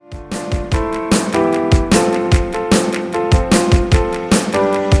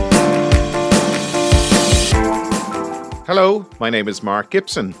Hello, my name is Mark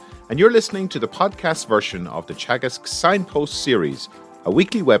Gibson, and you're listening to the podcast version of the Teagasc Signpost series, a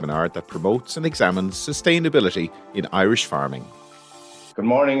weekly webinar that promotes and examines sustainability in Irish farming. Good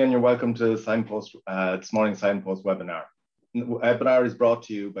morning, and you're welcome to Signpost, this morning's Signpost webinar. The webinar is brought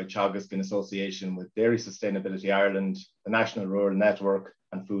to you by Teagasc in association with Dairy Sustainability Ireland, the National Rural Network,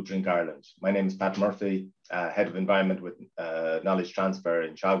 and Food Drink Ireland. My name is Pat Murphy, Head of Environment with Knowledge Transfer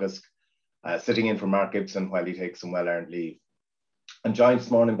in Teagasc, sitting in for Mark Gibson while he takes some well-earned leave. I'm joined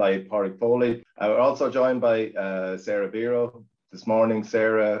this morning by Pádraig Foley. We're also joined by Sarah Biro. This morning,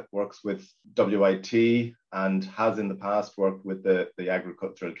 Sarah works with WIT and has in the past worked with the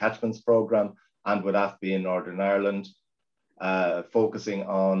Agricultural Catchments Programme and with AFBI in Northern Ireland, focusing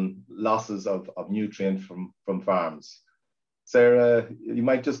on losses of nutrient from farms. Sarah, you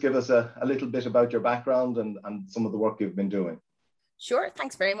might just give us a little bit about your background and some of the work you've been doing. Sure,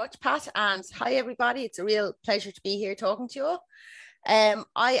 thanks very much, Pat, and hi everybody. It's a real pleasure to be here talking to you all.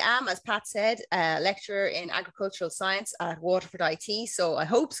 I am, as Pat said, a lecturer in agricultural science at Waterford IT, so I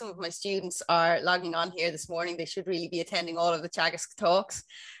hope some of my students are logging on here this morning. They should really be attending all of the Teagasc talks.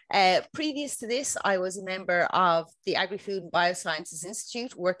 Previous to this, I was a member of the Agri-Food and Biosciences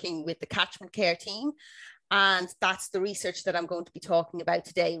Institute working with the catchment care team. And that's the research that I'm going to be talking about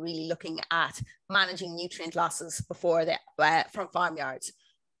today, really looking at managing nutrient losses from farmyards.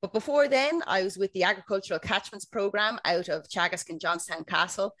 But before then, I was with the Agricultural Catchments Programme out of Teagasc and Johnstown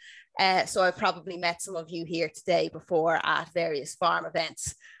Castle. So I've probably met some of you here today before at various farm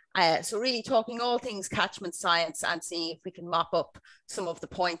events. So really talking all things catchment science and seeing if we can mop up some of the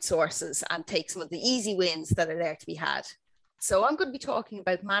point sources and take some of the easy wins that are there to be had. So I'm going to be talking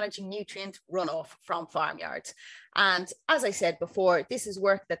about managing nutrient runoff from farmyards. And as I said before, this is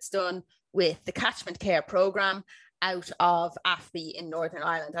work that's done with the Catchment Care Programme out of AFBI in Northern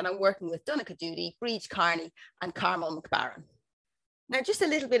Ireland. And I'm working with Donaghadooty, Breach Carney and Carmel McBarron. Now, just a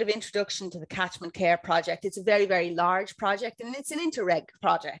little bit of introduction to the Catchment Care Project. It's a very, very large project and it's an interreg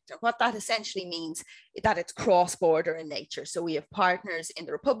project. And what that essentially means is that it's cross-border in nature. So we have partners in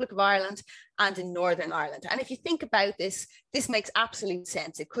the Republic of Ireland and in Northern Ireland. And if you think about this, this makes absolute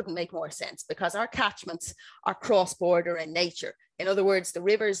sense. It couldn't make more sense because our catchments are cross-border in nature. In other words, the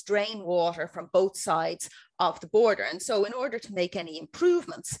rivers drain water from both sides of the border. And so in order to make any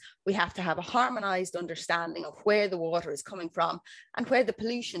improvements, we have to have a harmonized understanding of where the water is coming from and where the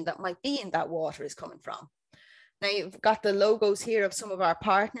pollution that might be in that water is coming from. Now you've got the logos here of some of our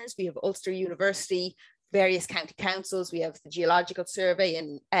partners. We have Ulster University, various county councils. We have the Geological Survey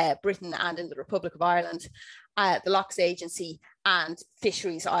in Britain and in the Republic of Ireland, the Lochs Agency and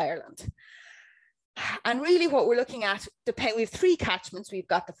Fisheries Ireland. And really what we're looking at, we have three catchments. We've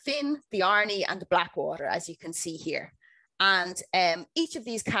got the Finn, the Arnie and the Blackwater, as you can see here. And each of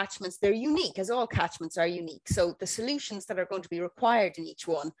these catchments, they're unique, as all catchments are unique. So the solutions that are going to be required in each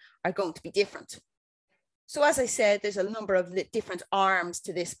one are going to be different. So as I said, there's a number of different arms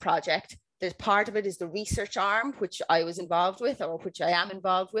to this project. There's part of it is the research arm, which I was involved with, or which I am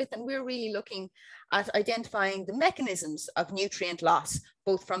involved with. And we're really looking at identifying the mechanisms of nutrient loss,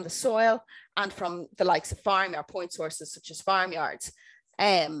 both from the soil and from the likes of farmyard point sources, such as farmyards.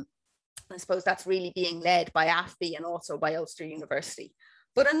 I suppose that's really being led by AFBI and also by Ulster University.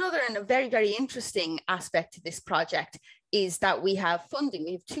 But another and a very, very interesting aspect to this project is that we have funding.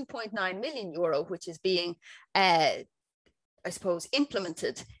 We have €2.9 million, which is being I suppose,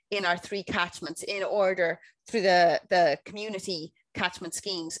 implemented in our three catchments in order through the community catchment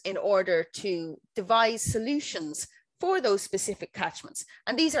schemes in order to devise solutions for those specific catchments.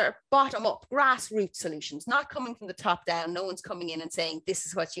 And these are bottom up grassroots solutions, not coming from the top down. No one's coming in and saying, this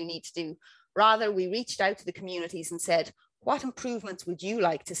is what you need to do. Rather, we reached out to the communities and said, what improvements would you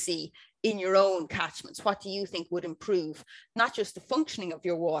like to see in your own catchments? What do you think would improve not just the functioning of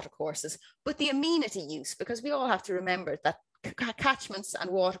your watercourses, but the amenity use? Because we all have to remember that catchments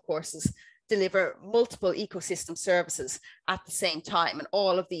and watercourses deliver multiple ecosystem services at the same time. And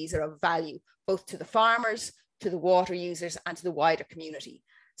all of these are of value, both to the farmers, to the water users and to the wider community.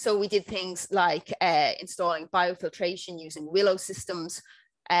 So we did things like installing biofiltration using willow systems,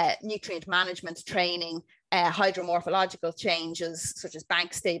 nutrient management training, hydromorphological changes such as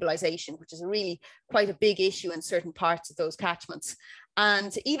bank stabilization, which is really quite a big issue in certain parts of those catchments,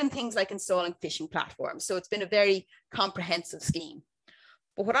 and even things like installing fishing platforms. So it's been a very comprehensive scheme.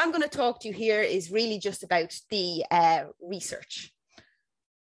 But what I'm going to talk to you here is really just about the research.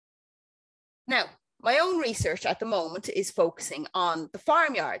 Now, my own research at the moment is focusing on the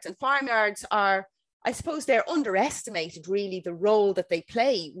farmyards, and farmyards are I suppose they're underestimated, really, the role that they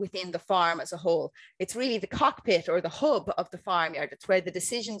play within the farm as a whole. It's really the cockpit or the hub of the farmyard. It's where the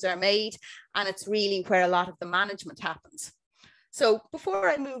decisions are made, and it's really where a lot of the management happens. So before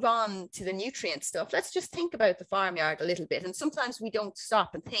I move on to the nutrient stuff, let's just think about the farmyard a little bit. And sometimes we don't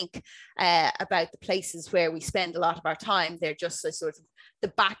stop and think about the places where we spend a lot of our time. They're just a sort of the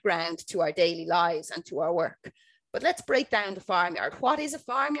background to our daily lives and to our work. But let's break down the farmyard. What is a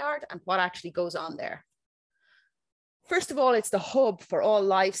farmyard and what actually goes on there? First of all, it's the hub for all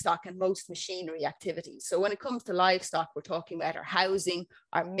livestock and most machinery activities. So when it comes to livestock, we're talking about our housing,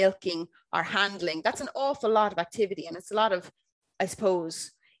 our milking, our handling. That's an awful lot of activity, and it's a lot of, I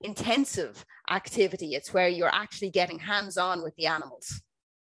suppose, intensive activity. It's where you're actually getting hands-on with the animals.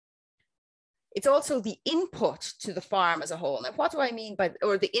 It's also the input to the farm as a whole. Now, what do I mean by,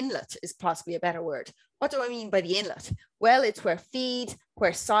 or the inlet is possibly a better word. What do I mean by the inlet? Well, it's where feed,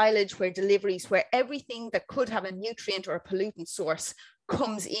 where silage, where deliveries, where everything that could have a nutrient or a pollutant source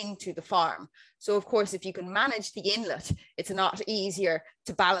comes into the farm. So of course, if you can manage the inlet, it's a lot easier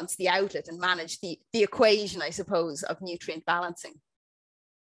to balance the outlet and manage the equation, I suppose, of nutrient balancing.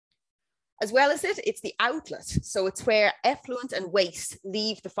 As well as it's the outlet. So it's where effluent and waste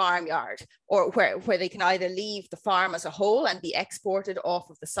leave the farmyard, or where they can either leave the farm as a whole and be exported off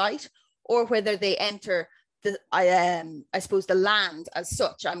of the site, or whether they enter the, I suppose, the land as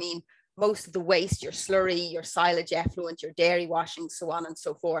such. I mean, most of the waste, your slurry, your silage effluent, your dairy washings, so on and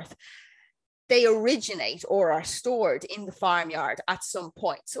so forth, they originate or are stored in the farmyard at some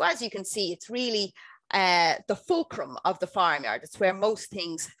point. So as you can see, it's really the fulcrum of the farmyard. It's where most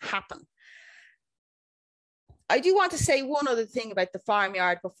things happen. I do want to say one other thing about the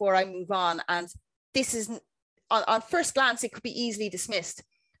farmyard before I move on, and this is, on first glance, it could be easily dismissed.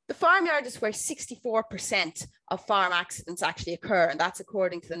 The farmyard is where 64% of farm accidents actually occur, and that's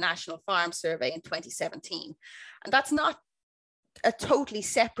according to the National Farm Survey in 2017. And that's not a totally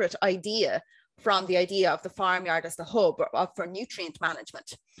separate idea from the idea of the farmyard as the hub for nutrient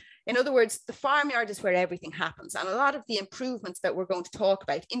management. In other words, the farmyard is where everything happens. And a lot of the improvements that we're going to talk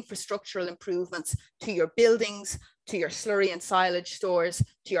about, infrastructural improvements to your buildings, to your slurry and silage stores,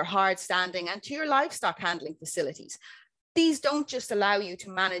 to your hard standing, and to your livestock handling facilities. These don't just allow you to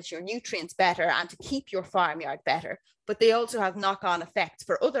manage your nutrients better and to keep your farmyard better, but they also have knock-on effects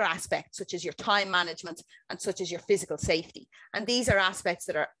for other aspects, such as your time management and such as your physical safety. And these are aspects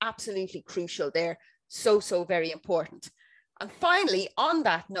that are absolutely crucial. They're so very important. And finally, on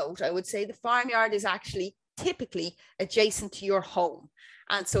that note, I would say the farmyard is actually typically adjacent to your home.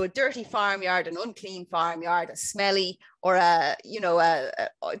 And so a dirty farmyard, an unclean farmyard, a smelly, or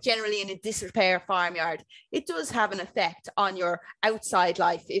generally in a disrepair farmyard, it does have an effect on your outside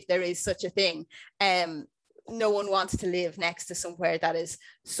life, if there is such a thing. No one wants to live next to somewhere that is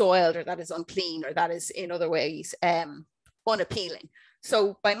soiled or that is unclean or that is in other ways unappealing.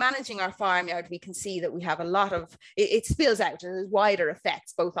 So by managing our farmyard, we can see that we have a lot of, it spills out and there's wider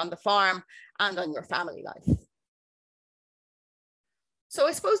effects both on the farm and on your family life. So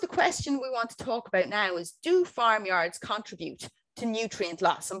I suppose the question we want to talk about now is, do farmyards contribute to nutrient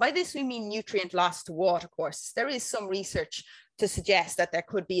loss? And by this, we mean nutrient loss to watercourses. There is some research to suggest that there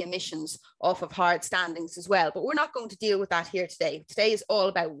could be emissions off of hard standings as well, but we're not going to deal with that here today. Today is all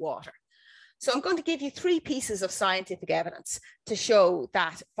about water. So I'm going to give you 3 pieces of scientific evidence to show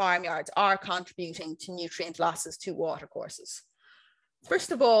that farmyards are contributing to nutrient losses to watercourses.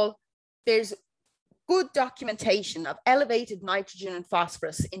 First of all, there's good documentation of elevated nitrogen and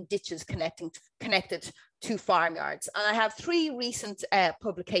phosphorus in ditches connected to farmyards. And I have 3 recent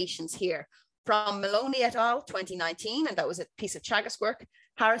publications here from Maloney et al. 2019, and that was a piece of Chagas work.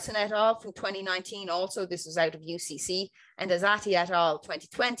 Harrison et al. From 2019, also this was out of UCC, and Azati et al.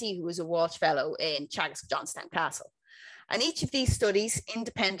 2020, who was a Walsh Fellow in Chagas Johnstown Castle. And each of these studies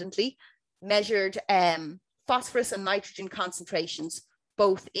independently measured phosphorus and nitrogen concentrations,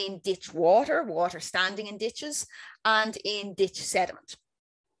 both in ditch water standing in ditches, and in ditch sediment.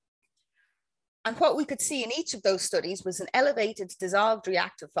 And what we could see in each of those studies was an elevated dissolved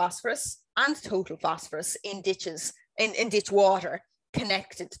reactive phosphorus and total phosphorus in ditches, in ditch water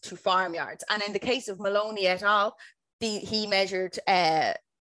connected to farmyards. And in the case of Maloney et al., he measured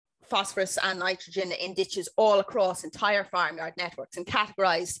phosphorus and nitrogen in ditches all across entire farmyard networks and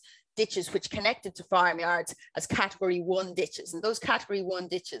categorized ditches which connected to farmyards as category 1 ditches. And those category 1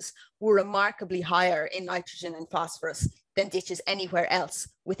 ditches were remarkably higher in nitrogen and phosphorus than ditches anywhere else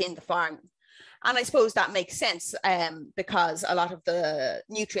within the farm. And I suppose that makes sense because a lot of the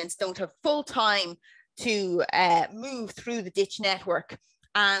nutrients don't have full time to move through the ditch network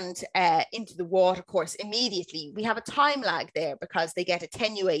and into the watercourse immediately, we have a time lag there because they get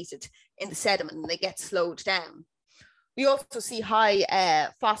attenuated in the sediment and they get slowed down. We also see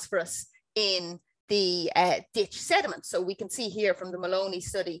high phosphorus in the ditch sediment. So we can see here from the Maloney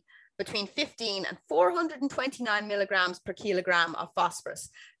study between 15 and 429 milligrams per kilogram of phosphorus.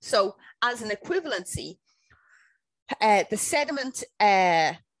 So as an equivalency, the sediment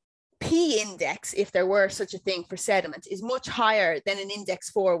P index, if there were such a thing for sediment, is much higher than an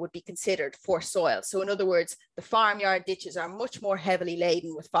index 4 would be considered for soil. So in other words, the farmyard ditches are much more heavily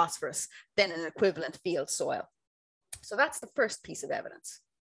laden with phosphorus than an equivalent field soil. So that's the first piece of evidence.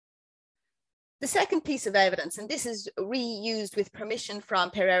 The second piece of evidence, and this is reused with permission from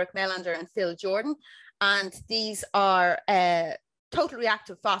Per-Erik Melander and Phil Jordan, and these are total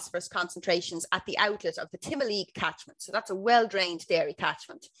reactive phosphorus concentrations at the outlet of the Timoleague catchment. So that's a well-drained dairy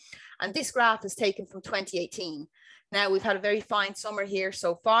catchment. And this graph is taken from 2018. Now, we've had a very fine summer here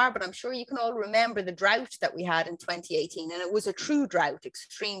so far, but I'm sure you can all remember the drought that we had in 2018. And it was a true drought,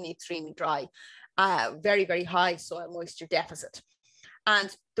 extremely, extremely dry, very, very high soil moisture deficit.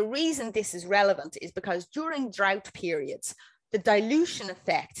 And the reason this is relevant is because during drought periods, the dilution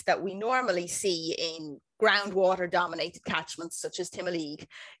effect that we normally see in groundwater dominated catchments such as Timoleague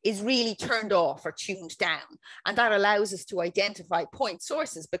is really turned off or tuned down. And that allows us to identify point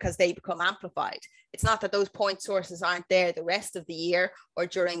sources because they become amplified. It's not that those point sources aren't there the rest of the year or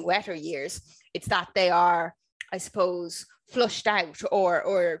during wetter years. It's that they are, I suppose, flushed out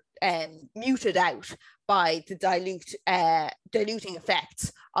or muted out by the diluting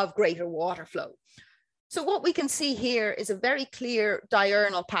effects of greater water flow. So what we can see here is a very clear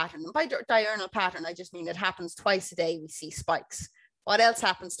diurnal pattern. And by diurnal pattern, I just mean it happens twice a day, we see spikes. What else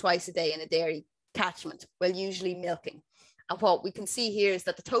happens twice a day in a dairy catchment? Well, usually milking. And what we can see here is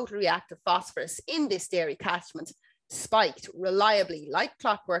that the total reactive phosphorus in this dairy catchment spiked reliably, like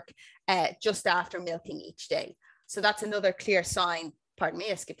clockwork, just after milking each day. So that's another clear sign, pardon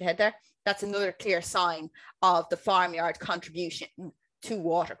me, I skipped ahead there. That's another clear sign of the farmyard contribution to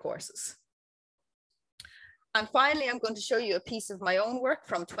watercourses. And finally, I'm going to show you a piece of my own work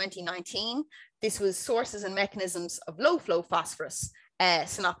from 2019. This was sources and mechanisms of low flow phosphorus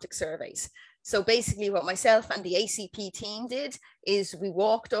synoptic surveys. So basically what myself and the ACP team did is we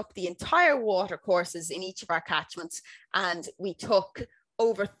walked up the entire water courses in each of our catchments, and we took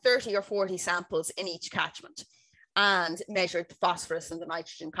over 30 or 40 samples in each catchment and measured the phosphorus and the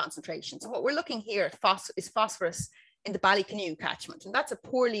nitrogen concentrations. And what we're looking here at is phosphorus in the Ballycanoe catchment, and that's a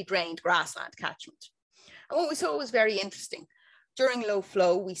poorly drained grassland catchment. And what we saw was very interesting. During low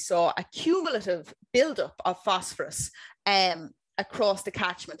flow, we saw a cumulative buildup of phosphorus across the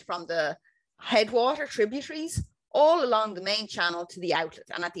catchment from the headwater tributaries all along the main channel to the outlet.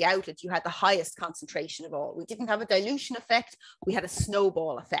 And at the outlet, you had the highest concentration of all. We didn't have a dilution effect, we had a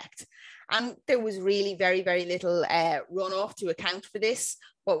snowball effect. And there was really very, very little runoff to account for this.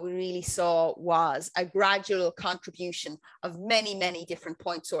 What we really saw was a gradual contribution of many, many different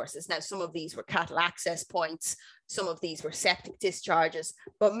point sources. Now, some of these were cattle access points, some of these were septic discharges,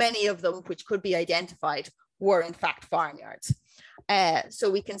 but many of them, which could be identified, were in fact farmyards. So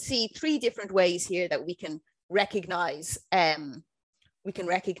we can see three different ways here that we can recognize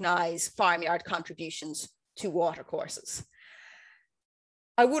farmyard contributions to watercourses.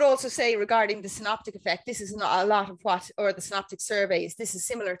 I would also say regarding the synoptic effect, this is not a lot of what, or the synoptic surveys, this is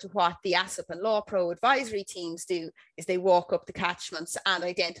similar to what the ASSIP and LawPro advisory teams do, is they walk up the catchments and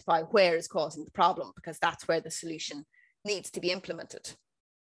identify where is causing the problem, because that's where the solution needs to be implemented.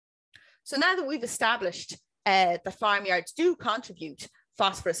 So now that we've established that farmyards do contribute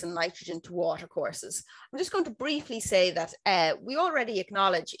phosphorus and nitrogen to watercourses, I'm just going to briefly say that we already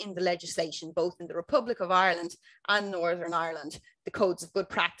acknowledge in the legislation, both in the Republic of Ireland and Northern Ireland, the codes of good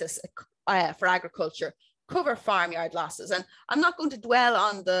practice for agriculture cover farmyard losses. And I'm not going to dwell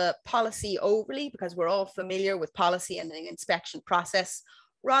on the policy overly because we're all familiar with policy and the inspection process.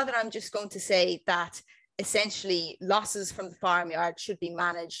 Rather, I'm just going to say that essentially losses from the farmyard should be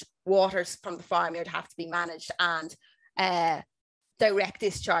managed, waters from the farmyard have to be managed, and direct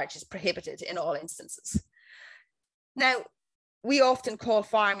discharge is prohibited in all instances. Now, we often call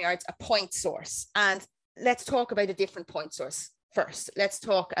farmyards a point source, and let's talk about a different point source first. Let's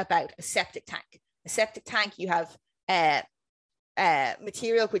talk about a septic tank. A septic tank, you have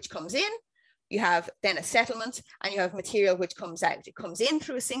material which comes in, you have then a settlement, and you have material which comes out. It comes in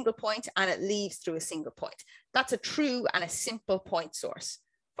through a single point and it leaves through a single point. That's a true and a simple point source.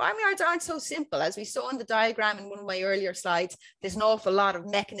 Farmyards aren't so simple. As we saw in the diagram in one of my earlier slides, there's an awful lot of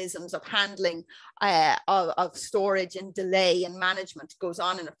mechanisms of handling of storage and delay and management goes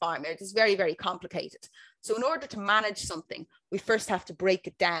on in a farmyard. It's very, very complicated. So in order to manage something, we first have to break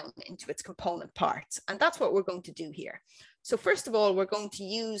it down into its component parts. And that's what we're going to do here. So first of all, we're going to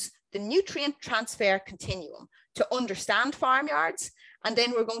use the nutrient transfer continuum to understand farmyards. And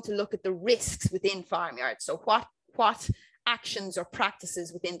then we're going to look at the risks within farmyards. So what actions or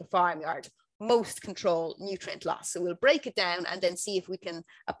practices within the farmyard most control nutrient loss. So we'll break it down and then see if we can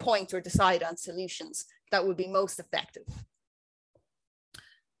appoint or decide on solutions that will be most effective.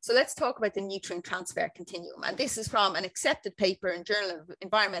 So let's talk about the nutrient transfer continuum. And this is from an accepted paper in Journal of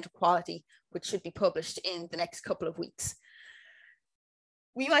Environmental Quality, which should be published in the next couple of weeks.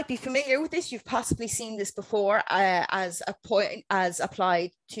 We might be familiar with this. You've possibly seen this before as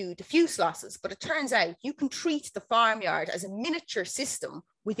applied to diffuse losses, but it turns out you can treat the farmyard as a miniature system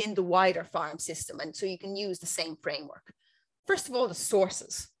within the wider farm system. And so you can use the same framework. First of all, the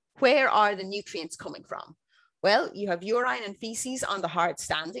sources. Where are the nutrients coming from? Well, you have urine and feces on the hard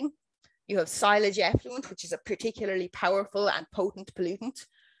standing. You have silage effluent, which is a particularly powerful and potent pollutant.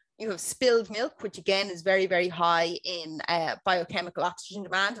 You have spilled milk, which again is very, very high in biochemical oxygen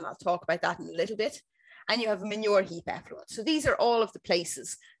demand, and I'll talk about that in a little bit. And you have manure heap effluent. So these are all of the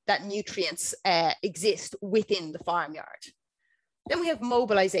places that nutrients exist within the farmyard. Then we have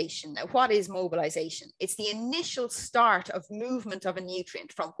mobilization. Now, what is mobilization? It's the initial start of movement of a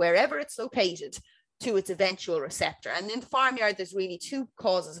nutrient from wherever it's located to its eventual receptor. And in the farmyard, there's really two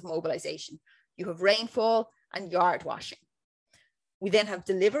causes of mobilization. You have rainfall and yard washing. We then have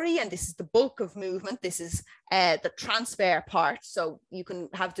delivery, and this is the bulk of movement. This is the transfer part. So you can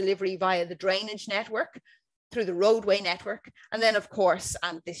have delivery via the drainage network, through the roadway network. And then of course,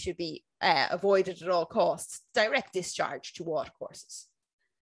 and this should be avoided at all costs, direct discharge to watercourses.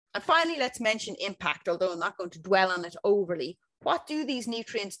 And finally, let's mention impact, although I'm not going to dwell on it overly. What do these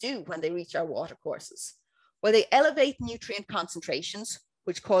nutrients do when they reach our watercourses? Well, they elevate nutrient concentrations,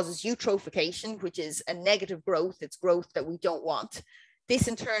 which causes eutrophication, which is a negative growth. It's growth that we don't want. This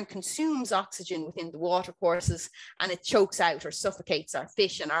in turn consumes oxygen within the watercourses, and it chokes out or suffocates our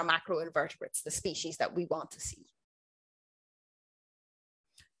fish and our macroinvertebrates, the species that we want to see.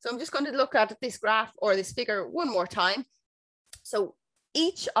 So I'm just going to look at this graph or this figure one more time. So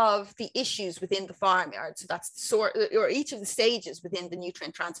each of the issues within the farmyard, so that's the source, or each of the stages within the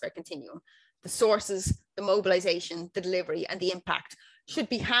nutrient transfer continuum, the sources, the mobilization, the delivery, and the impact, should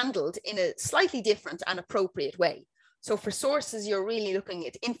be handled in a slightly different and appropriate way. So for sources, you're really looking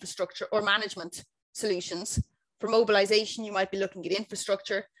at infrastructure or management solutions. For mobilization, you might be looking at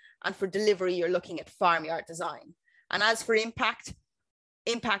infrastructure, and for delivery, you're looking at farmyard design. And as for impact,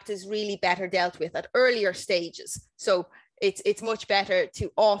 impact is really better dealt with at earlier stages. So it's much better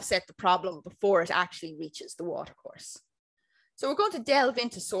to offset the problem before it actually reaches the watercourse. So we're going to delve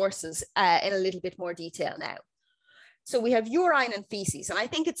into sources in a little bit more detail now. So we have urine and feces, and I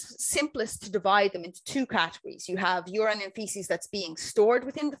think it's simplest to divide them into two categories. You have urine and feces that's being stored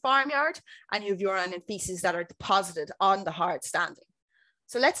within the farmyard, and you have urine and feces that are deposited on the hard standing.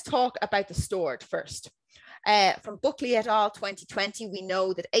 So let's talk about the stored first. From Buckley et al. 2020, we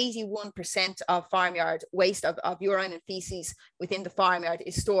know that 81% of farmyard waste of urine and feces within the farmyard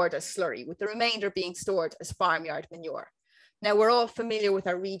is stored as slurry, with the remainder being stored as farmyard manure. Now, we're all familiar with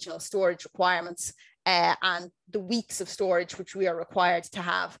our regional storage requirements and the weeks of storage which we are required to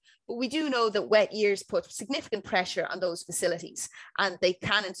have. But we do know that wet years put significant pressure on those facilities, and they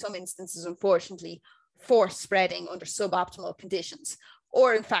can, in some instances, unfortunately, force spreading under suboptimal conditions,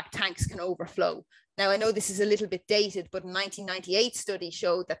 or in fact, tanks can overflow. Now, I know this is a little bit dated, but a 1998 study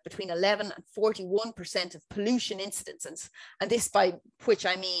showed that between 11 and 41% of pollution incidences, and this by which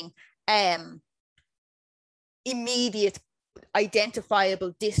I mean immediate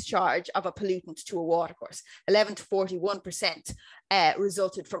identifiable discharge of a pollutant to a watercourse, 11 to 41%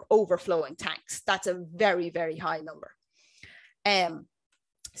 resulted from overflowing tanks. That's a very, very high number.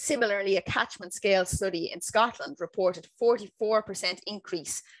 Similarly, a catchment scale study in Scotland reported 44%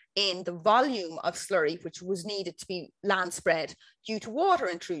 increase in the volume of slurry which was needed to be land spread due to water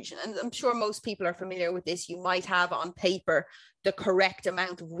intrusion. And I'm sure most people are familiar with this. You might have on paper the correct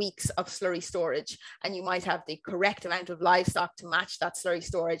amount of weeks of slurry storage, and you might have the correct amount of livestock to match that slurry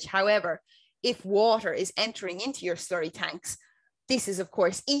storage. However, if water is entering into your slurry tanks, this is, of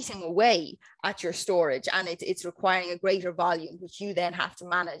course, eating away at your storage, and it's requiring a greater volume, which you then have to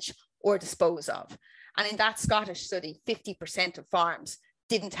manage or dispose of. And in that Scottish study, 50% of farms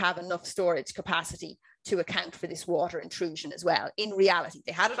didn't have enough storage capacity to account for this water intrusion as well. In reality,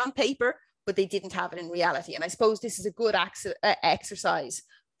 they had it on paper, but they didn't have it in reality. And I suppose this is a good exercise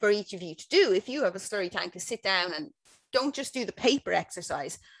for each of you to do if you have a slurry tank, to sit down and don't just do the paper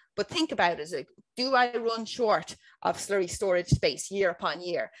exercise, but think about it. Like, do I run short of slurry storage space year upon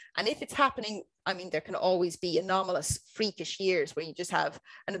year? And if it's happening, I mean, there can always be anomalous, freakish years where you just have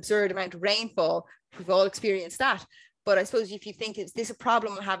an absurd amount of rainfall. We've all experienced that. But I suppose if you think, is this a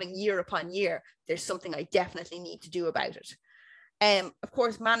problem I'm having year upon year, there's something I definitely need to do about it. Of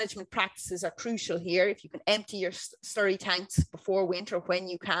course, management practices are crucial here. If you can empty your slurry tanks before winter when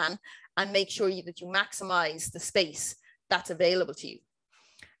you can, and make sure that you maximize the space that's available to you.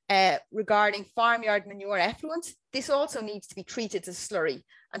 Regarding farmyard manure effluent, this also needs to be treated as slurry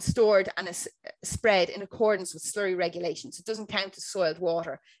and stored and spread in accordance with slurry regulations. It doesn't count as soiled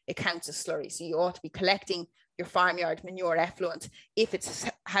water, it counts as slurry. So you ought to be collecting your farmyard manure effluent if it's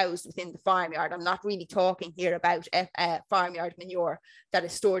housed within the farmyard. I'm not really talking here about farmyard manure that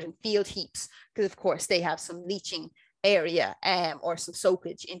is stored in field heaps, because of course they have some leaching area or some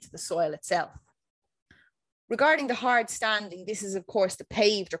soakage into the soil itself. Regarding the hard standing, this is of course the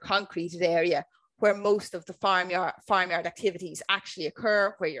paved or concreted area where most of the farmyard activities actually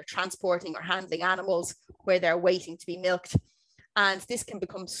occur, where you're transporting or handling animals, where they're waiting to be milked. And this can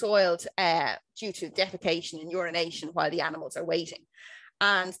become soiled due to defecation and urination while the animals are waiting.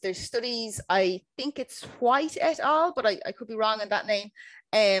 And there's studies, I think it's White et al., but I could be wrong on that name,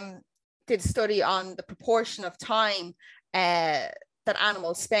 did a study on the proportion of time that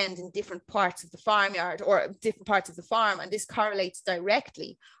animals spend in different parts of the farmyard or different parts of the farm. And this correlates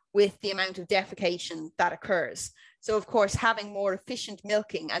directly with the amount of defecation that occurs. So of course, having more efficient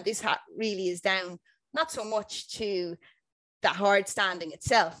milking, and this really is down not so much to the hard standing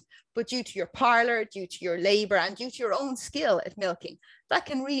itself, but due to your parlour, due to your labour, and due to your own skill at milking, that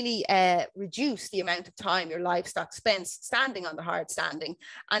can really reduce the amount of time your livestock spends standing on the hard standing,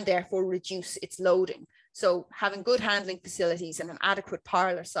 and therefore reduce its loading. So having good handling facilities and an adequate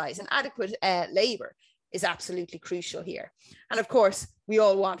parlour size and adequate labour is absolutely crucial here. And of course, we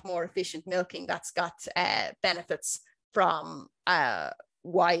all want more efficient milking that's got benefits from a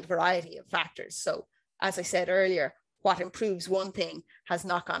wide variety of factors. So as I said earlier, what improves one thing has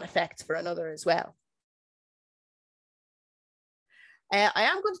knock-on effects for another as well. I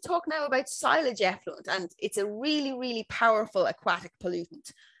am going to talk now about silage effluent, and it's a really, really powerful aquatic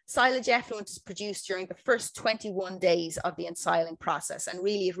pollutant. Silage effluent is produced during the first 21 days of the ensiling process, and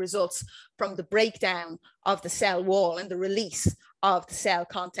really it results from the breakdown of the cell wall and the release of the cell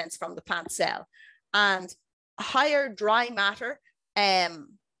contents from the plant cell. And lower dry matter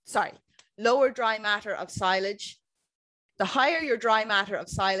of silage. The higher your dry matter of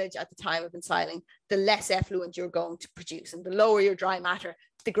silage at the time of ensiling, the less effluent you're going to produce. And the lower your dry matter,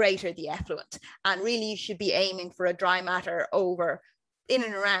 the greater the effluent. And really you should be aiming for a dry matter in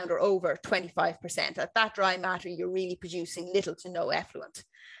and around or over 25%. At that dry matter, you're really producing little to no effluent.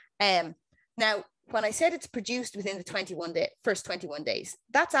 Now, when I said it's produced within the first 21 days,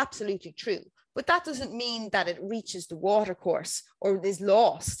 that's absolutely true. But that doesn't mean that it reaches the water course or is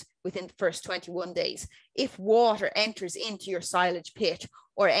lost within the first 21 days. If water enters into your silage pit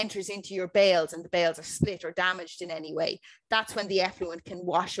or enters into your bales and the bales are split or damaged in any way, that's when the effluent can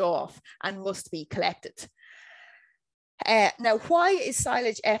wash off and must be collected. Now, why is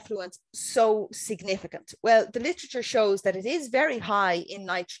silage effluent so significant? Well, the literature shows that it is very high in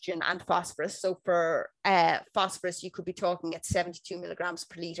nitrogen and phosphorus. So for phosphorus, you could be talking at 72 milligrams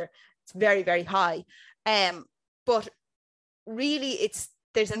per litre. It's very, very high. But really,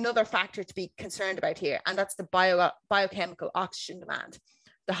 there's another factor to be concerned about here, and that's the biochemical oxygen demand.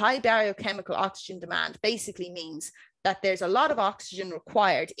 The high biochemical oxygen demand basically means that there's a lot of oxygen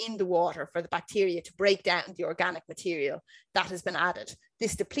required in the water for the bacteria to break down the organic material that has been added.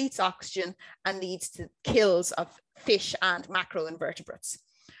 This depletes oxygen and leads to kills of fish and macroinvertebrates.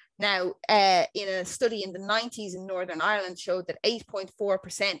 Now, in a study in the 90s in Northern Ireland showed that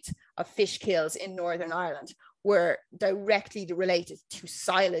 8.4% of fish kills in Northern Ireland were directly related to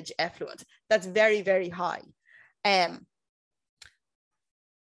silage effluent. That's very, very high.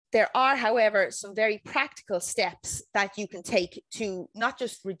 There are, however, some very practical steps that you can take to not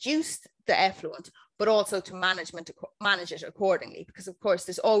just reduce the effluent, but also to manage it accordingly. Because of course,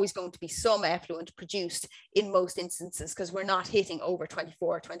 there's always going to be some effluent produced in most instances, because we're not hitting over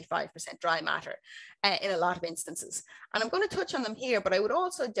 24 or 25% dry matter in a lot of instances. And I'm going to touch on them here, but I would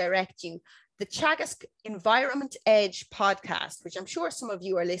also direct you the Teagasc Environment Edge podcast, which I'm sure some of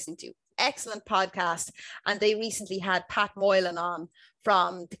you are listening to. Excellent podcast. And they recently had Pat Moylan on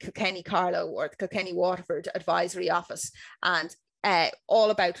from the Kilkenny Carlow or the Kilkenny Waterford Advisory Office, and all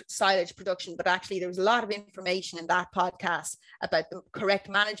about silage production. But actually there was a lot of information in that podcast about the correct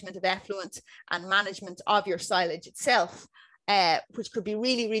management of effluent and management of your silage itself, which could be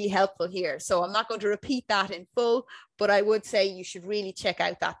really, really helpful here. So I'm not going to repeat that in full, but I would say you should really check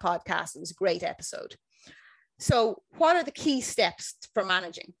out that podcast. It was a great episode. So what are the key steps for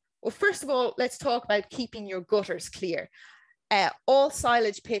managing? Well, first of all, let's talk about keeping your gutters clear. All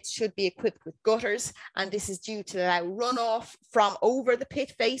silage pits should be equipped with gutters, and this is due to allow runoff from over the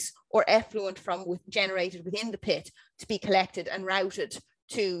pit face or effluent generated within the pit to be collected and routed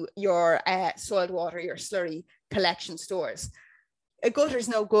to your soiled water, your slurry collection stores. A gutter is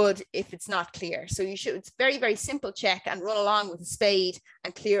no good if it's not clear. So it's very, very simple check and run along with a spade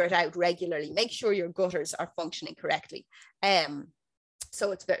and clear it out regularly. Make sure your gutters are functioning correctly.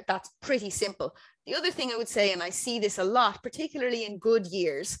 So that's pretty simple. The other thing I would say, and I see this a lot, particularly in good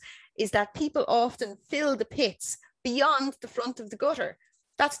years, is that people often fill the pits beyond the front of the gutter.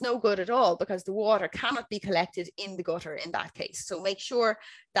 That's no good at all, because the water cannot be collected in the gutter in that case. So make sure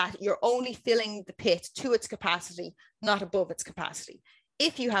that you're only filling the pit to its capacity, not above its capacity.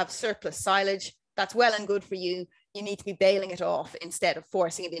 If you have surplus silage, that's well and good for you. You need to be bailing it off instead of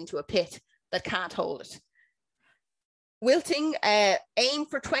forcing it into a pit that can't hold it. Wilting, aim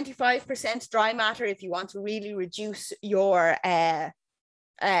for 25% dry matter if you want to really reduce your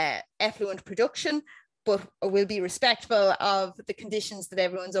effluent production, but will be respectful of the conditions that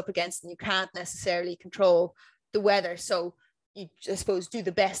everyone's up against, and you can't necessarily control the weather. So you, I suppose, do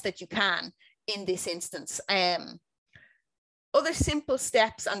the best that you can in this instance. Other simple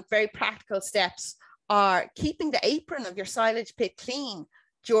steps and very practical steps are keeping the apron of your silage pit clean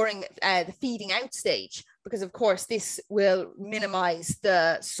during the feeding out stage, because of course this will minimize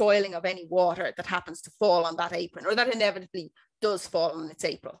the soiling of any water that happens to fall on that apron, or that inevitably does fall on its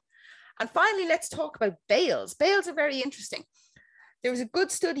apron. And finally, let's talk about bales. Bales are very interesting. There was a good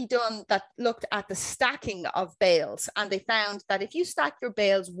study done that looked at the stacking of bales, and they found that if you stack your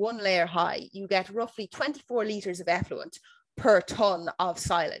bales one layer high, you get roughly 24 litres of effluent per ton of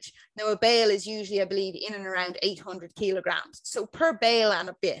silage. Now, a bale is usually, I believe, in and around 800 kilograms. So per bale and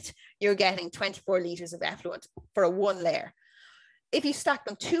a bit, you're getting 24 litres of effluent for a one layer. If you stack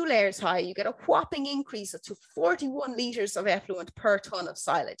them 2 layers high, you get a whopping increase to 41 litres of effluent per ton of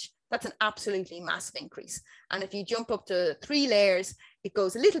silage. That's an absolutely massive increase. And if you jump up to 3 layers, it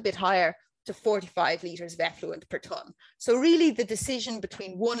goes a little bit higher to 45 litres of effluent per ton. So really the decision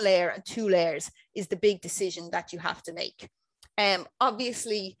between 1 layer and 2 layers is the big decision that you have to make.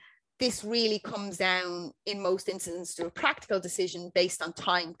 Obviously, this really comes down in most instances to a practical decision based on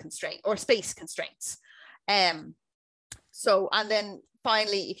time constraint or space constraints. And then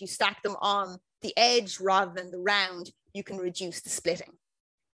finally, if you stack them on the edge rather than the round, you can reduce the splitting.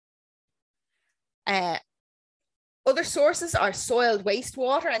 Other sources are soiled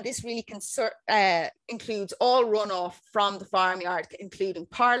wastewater, and this really includes all runoff from the farmyard, including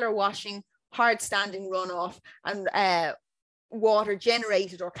parlour washing, hard standing runoff, and water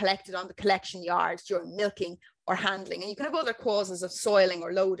generated or collected on the collection yard during milking or handling. And you can have other causes of soiling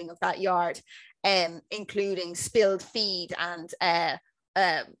or loading of that yard, including spilled feed and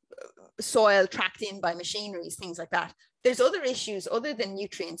soil tracked in by machineries, things like that. There's other issues other than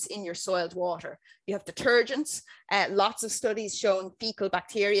nutrients in your soiled water. You have detergents, lots of studies showing fecal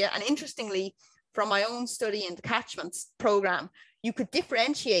bacteria. And interestingly, from my own study in the catchments program, you could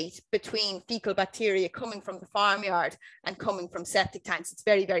differentiate between fecal bacteria coming from the farmyard and coming from septic tanks. It's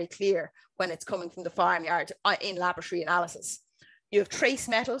very, very clear when it's coming from the farmyard in laboratory analysis. You have trace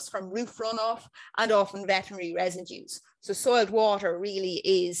metals from roof runoff and often veterinary residues. So soiled water really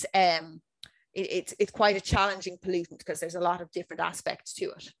is, it's quite a challenging pollutant because there's a lot of different aspects to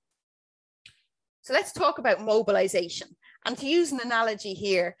it. So let's talk about mobilization. And to use an analogy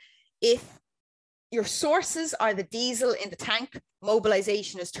here, if your sources are the diesel in the tank,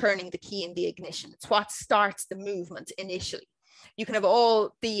 mobilization is turning the key in the ignition. It's what starts the movement initially. You can have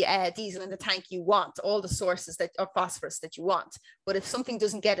all the diesel in the tank you want, all the sources that are phosphorus that you want. But if something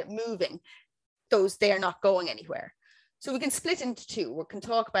doesn't get it moving, they're not going anywhere. So we can split into two. We can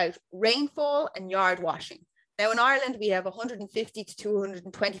talk about rainfall and yard washing. Now in Ireland, we have 150 to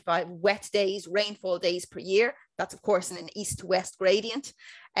 225 wet days, rainfall days per year. That's of course in an east to west gradient.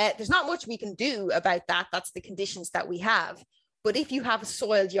 There's not much we can do about that. That's the conditions that we have. But if you have a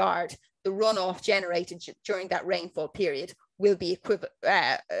soiled yard, the runoff generated during that rainfall period will be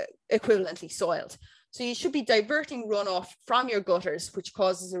equivalently soiled. So you should be diverting runoff from your gutters, which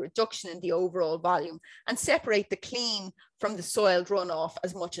causes a reduction in the overall volume, and separate the clean from the soiled runoff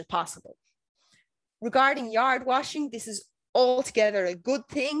as much as possible. Regarding yard washing, this is altogether a good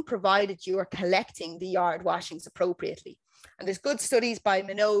thing, provided you are collecting the yard washings appropriately. And there's good studies by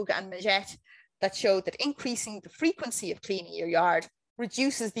Minogue and Maget that show that increasing the frequency of cleaning your yard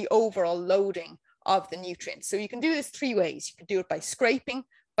reduces the overall loading of the nutrients. So you can do this 3 ways. You can do it by scraping,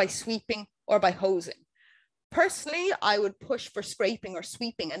 by sweeping, or by hosing. Personally, I would push for scraping or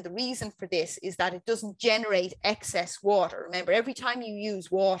sweeping. And the reason for this is that it doesn't generate excess water. Remember, every time you use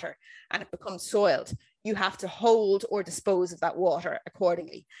water and it becomes soiled, you have to hold or dispose of that water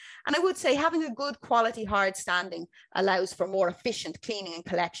accordingly. And I would say having a good quality hard standing allows for more efficient cleaning and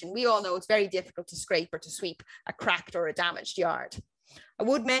collection. We all know it's very difficult to scrape or to sweep a cracked or a damaged yard. I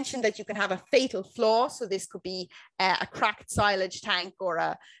would mention that you can have a fatal flaw. So this could be a cracked silage tank or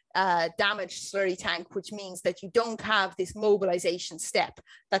a damaged slurry tank, which means that you don't have this mobilization step,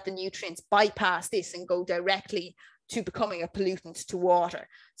 that the nutrients bypass this and go directly to becoming a pollutant to water.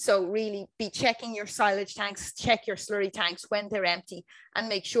 So really be checking your silage tanks, check your slurry tanks when they're empty, and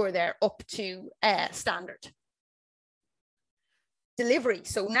make sure they're up to standard. Delivery.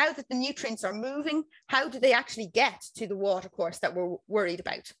 So now that the nutrients are moving, how do they actually get to the watercourse that we're worried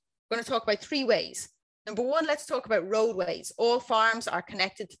about? We're going to talk about 3 ways. Number 1, let's talk about roadways. All farms are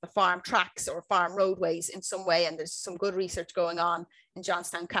connected to the farm tracks or farm roadways in some way, and there's some good research going on in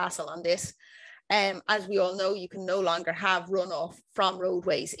Johnstown Castle on this. As we all know, you can no longer have runoff from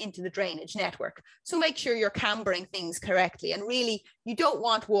roadways into the drainage network. So make sure you're cambering things correctly. And really, you don't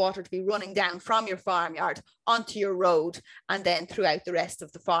want water to be running down from your farmyard onto your road and then throughout the rest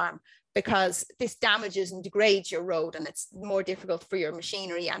of the farm, because this damages and degrades your road, and it's more difficult for your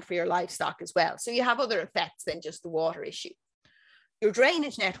machinery and for your livestock as well. So you have other effects than just the water issue. Your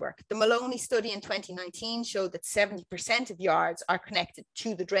drainage network. The Maloney study in 2019 showed that 70% of yards are connected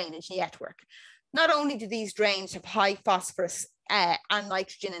to the drainage network. Not only do these drains have high phosphorus and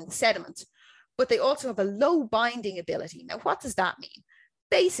nitrogen in the sediment, but they also have a low binding ability. Now, what does that mean?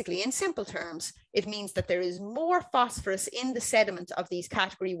 Basically, in simple terms, it means that there is more phosphorus in the sediment of these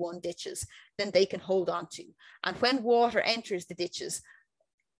category 1 ditches than they can hold on to. And when water enters the ditches,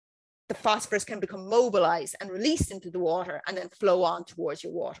 the phosphorus can become mobilized and released into the water and then flow on towards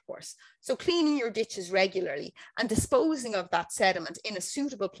your watercourse. So cleaning your ditches regularly and disposing of that sediment in a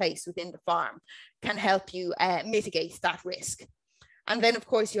suitable place within the farm can help you mitigate that risk. And then, of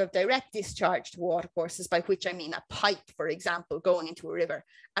course, you have direct discharge to watercourses, by which I mean a pipe, for example, going into a river.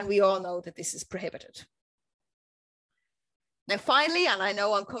 And we all know that this is prohibited. Now, finally, and I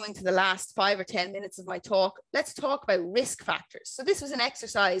know I'm coming to the last 5 or 10 minutes of my talk, let's talk about risk factors. So this was an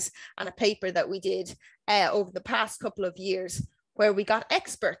exercise and a paper that we did over the past couple of years, where we got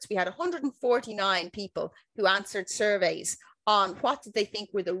experts. We had 149 people who answered surveys on what did they think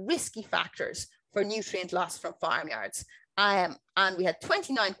were the risky factors for nutrient loss from farmyards. And we had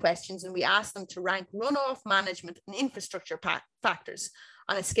 29 questions, and we asked them to rank runoff management and infrastructure factors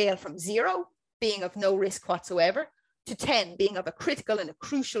on a scale from 0, being of no risk whatsoever, to 10, being of a critical and a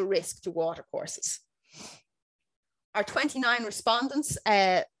crucial risk to watercourses. Our 29 respondents,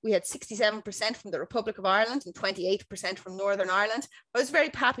 we had 67% from the Republic of Ireland and 28% from Northern Ireland. I was very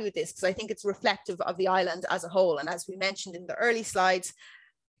happy with this because I think it's reflective of the island as a whole. And as we mentioned in the early slides,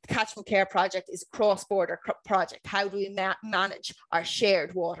 the Catchment Care Project is a cross-border project. How do we manage our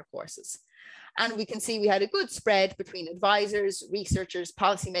shared watercourses? And we can see we had a good spread between advisors, researchers,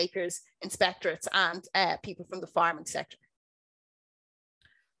 policymakers, inspectorates, and people from the farming sector.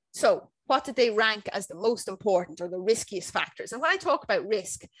 So what did they rank as the most important or the riskiest factors? And when I talk about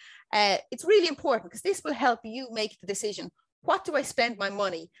risk, it's really important because this will help you make the decision, what do I spend my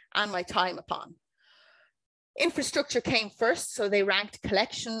money and my time upon? Infrastructure came first, so they ranked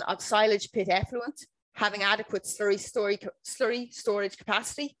collection of silage pit effluent, having adequate slurry storage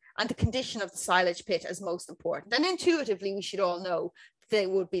capacity, and the condition of the silage pit as most important. And intuitively, we should all know they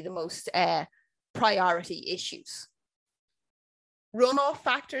would be the most priority issues. Runoff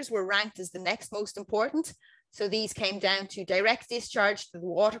factors were ranked as the next most important. So these came down to direct discharge to the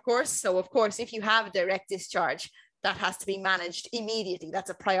watercourse. So of course, if you have a direct discharge, that has to be managed immediately. That's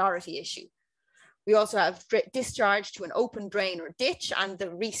a priority issue. We also have discharge to an open drain or ditch, and the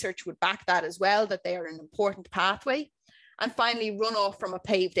research would back that as well, that they are an important pathway. And finally, runoff from a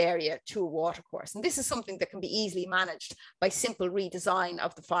paved area to a watercourse. And this is something that can be easily managed by simple redesign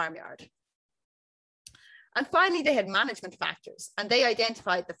of the farmyard. And finally, they had management factors, and they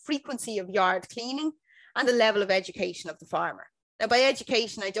identified the frequency of yard cleaning and the level of education of the farmer. Now, by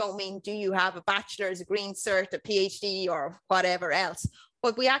education, I don't mean do you have a bachelor's, a green cert, a PhD, or whatever else.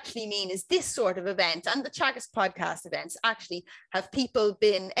 What we actually mean is this sort of event, and the Teagasc podcast events actually have people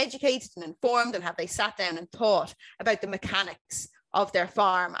been educated and informed, and have they sat down and thought about the mechanics of their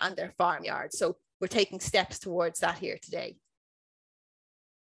farm and their farmyard. So we're taking steps towards that here today.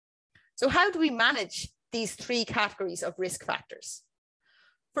 So how do we manage these 3 categories of risk factors?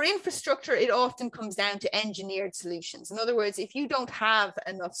 For infrastructure, it often comes down to engineered solutions. In other words, if you don't have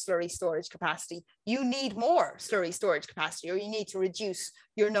enough slurry storage capacity, you need more slurry storage capacity, or you need to reduce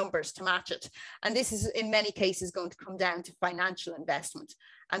your numbers to match it. And this is in many cases going to come down to financial investment.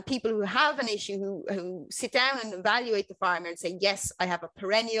 And people who have an issue, who sit down and evaluate the farmyard and say, yes, I have a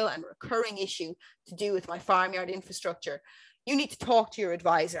perennial and recurring issue to do with my farmyard infrastructure, you need to talk to your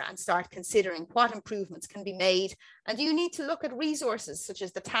advisor and start considering what improvements can be made. And you need to look at resources such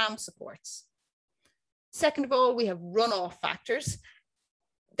as the TAM supports. Second of all, we have runoff factors.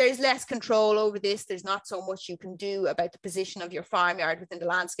 There's less control over this. There's not so much you can do about the position of your farmyard within the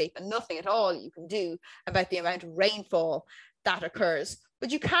landscape, and nothing at all you can do about the amount of rainfall that occurs.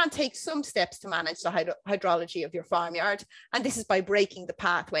 But you can take some steps to manage the hydrology of your farmyard. And this is by breaking the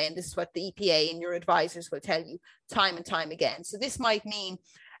pathway. And this is what the EPA and your advisors will tell you time and time again. So this might mean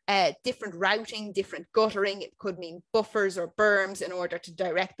different routing, different guttering. It could mean buffers or berms in order to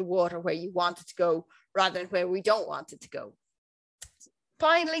direct the water where you want it to go rather than where we don't want it to go.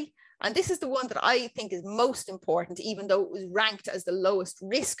 Finally, and this is the one that I think is most important, even though it was ranked as the lowest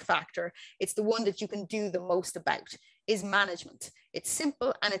risk factor, it's the one that you can do the most about, is management. It's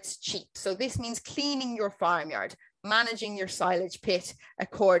simple and it's cheap. So this means cleaning your farmyard, managing your silage pit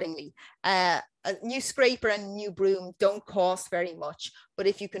accordingly. A new scraper and a new broom don't cost very much, but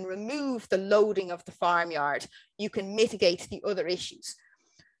if you can remove the loading of the farmyard, you can mitigate the other issues.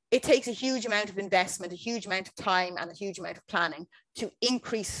 It takes a huge amount of investment, a huge amount of time, and a huge amount of planning to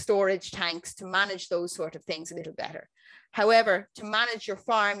increase storage tanks, to manage those sort of things a little better. However, to manage your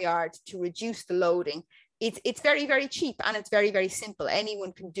farmyard, to reduce the loading, it's very, very cheap, and it's very, very simple.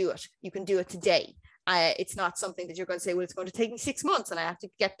 Anyone can do it. You can do it today. It's not something that you're going to say, well, it's going to take me 6 months and I have to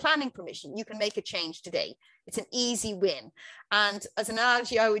get planning permission. You can make a change today. It's an easy win. And as an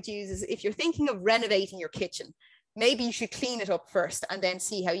analogy I would use is, if you're thinking of renovating your kitchen, maybe you should clean it up first and then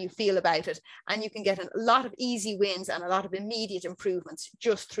see how you feel about it. And you can get a lot of easy wins and a lot of immediate improvements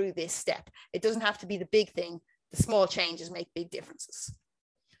just through this step. It doesn't have to be the big thing. The small changes make big differences.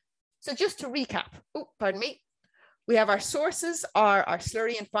 So just to recap, we have our sources are our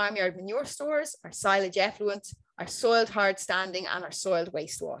slurry and farmyard manure stores, our silage effluent, our soiled hard standing, and our soiled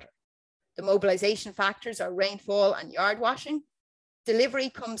wastewater. The mobilization factors are rainfall and yard washing.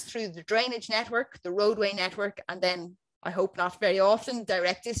 Delivery comes through the drainage network, the roadway network, and then, I hope not very often,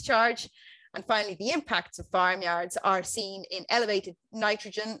 direct discharge. And finally, the impacts of farmyards are seen in elevated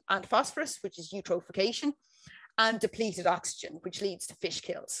nitrogen and phosphorus, which is eutrophication, and depleted oxygen, which leads to fish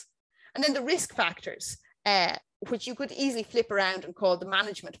kills. And then the risk factors, which you could easily flip around and call the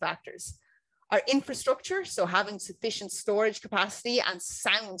management factors, are infrastructure, so having sufficient storage capacity and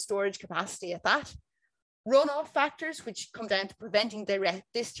sound storage capacity at that. Runoff factors, which come down to preventing direct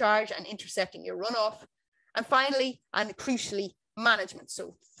discharge and intercepting your runoff. And finally, and crucially, management.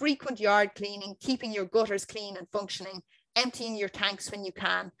 So frequent yard cleaning, keeping your gutters clean and functioning, emptying your tanks when you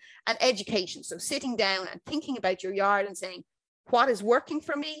can, and education. So sitting down and thinking about your yard and saying, what is working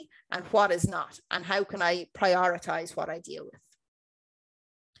for me and what is not, and how can I prioritize what I deal with?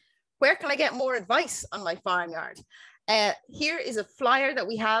 Where can I get more advice on my farmyard? Here is a flyer that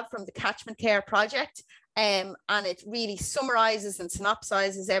we have from the Catchment Care Project. And it really summarizes and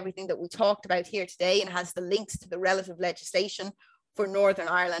synopsizes everything that we talked about here today, and has the links to the relative legislation for Northern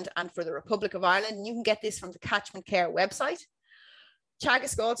Ireland and for the Republic of Ireland. And you can get this from the Catchment Care website.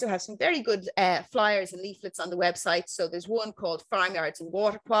 Teagasc also has some very good flyers and leaflets on the website. So there's one called Farmyards and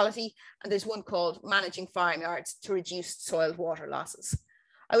Water Quality, and there's one called Managing Farmyards to Reduce Soil Water Losses.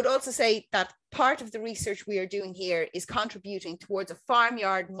 I would also say that part of the research we are doing here is contributing towards a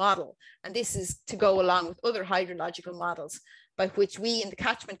farmyard model. And this is to go along with other hydrological models by which we in the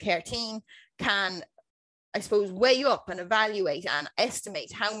Catchment Care team can, I suppose, weigh up and evaluate and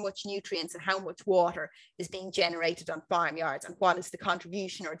estimate how much nutrients and how much water is being generated on farmyards, and what is the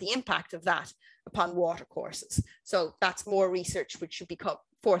contribution or the impact of that upon water courses. So that's more research which should be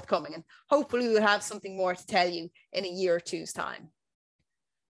forthcoming, and hopefully we'll have something more to tell you in a year or two's time.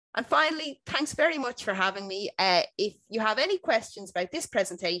 And finally, thanks very much for having me. If you have any questions about this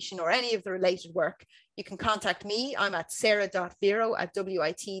presentation or any of the related work, you can contact me. I'm at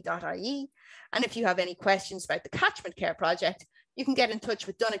sarah.vero@wit.ie. And if you have any questions about the Catchment Care Project, you can get in touch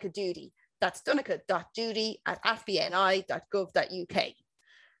with Donncha Doody. That's donncha.doody@fbni.gov.uk.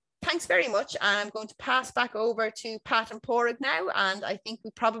 Thanks very much. I'm going to pass back over to Pat and Porrig now, and I think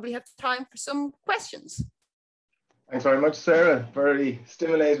we probably have time for some questions. Thanks very much, Sarah. Very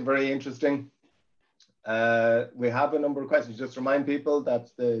stimulating, very interesting. We have a number of questions. Just remind people that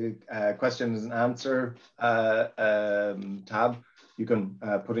the questions and answer tab, you can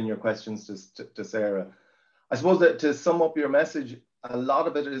put in your questions to Sarah. I suppose that to sum up your message, a lot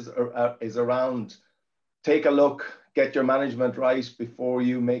of it is around take a look, get your management right before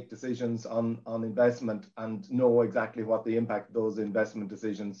you make decisions on investment, and know exactly what the impact of those investment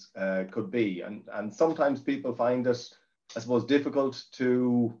decisions could be. And sometimes people find it, I suppose, difficult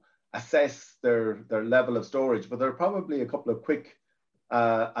to assess their level of storage, but there are probably a couple of quick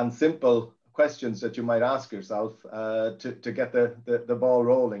and simple questions that you might ask yourself to get the ball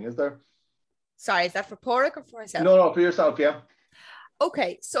rolling. Is there? Sorry, is that for Porrick or for myself? No, for yourself, yeah.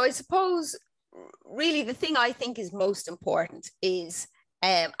 Okay, so I suppose really the thing I think is most important is,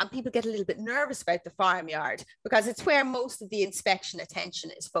 and people get a little bit nervous about the farmyard because it's where most of the inspection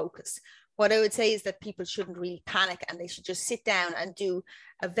attention is focused. What I would say is that people shouldn't really panic, and they should just sit down and do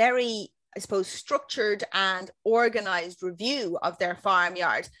a very, I suppose, structured and organized review of their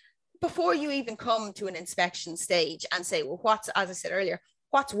farmyard before you even come to an inspection stage and say, well, as I said earlier,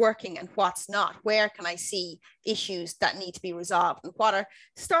 what's working and what's not? Where can I see issues that need to be resolved? And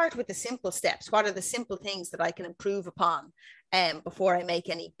start with the simple steps. What are the simple things that I can improve upon before I make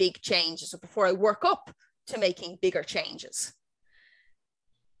any big changes, or before I work up to making bigger changes?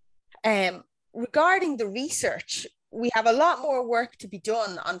 Regarding the research, we have a lot more work to be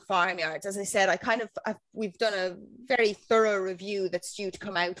done on farmyards. As I said, we've done a very thorough review that's due to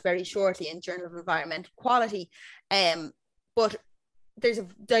come out very shortly in Journal of Environmental Quality. But there's a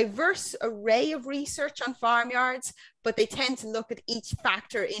diverse array of research on farmyards, but they tend to look at each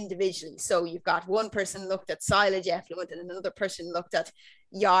factor individually. So you've got one person looked at silage effluent, and another person looked at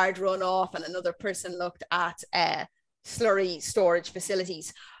yard runoff, and another person looked at slurry storage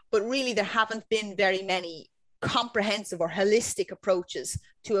facilities. But really, there haven't been very many comprehensive or holistic approaches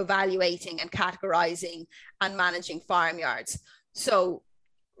to evaluating and categorizing and managing farmyards. So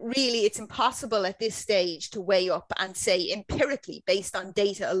really, it's impossible at this stage to weigh up and say empirically, based on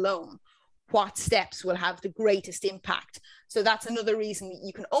data alone, what steps will have the greatest impact. So that's another reason that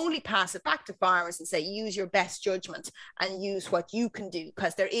you can only pass it back to farmers and say, use your best judgment and use what you can do,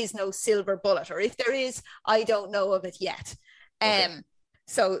 because there is no silver bullet, or if there is, I don't know of it yet. Okay.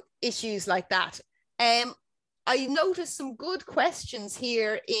 So issues like that. I noticed some good questions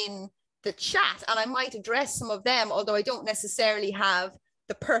here in the chat, and I might address some of them, although I don't necessarily have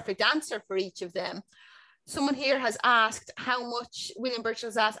the perfect answer for each of them. Someone here has asked William Birchall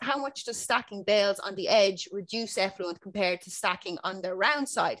has asked, how much does stacking bales on the edge reduce effluent compared to stacking on the round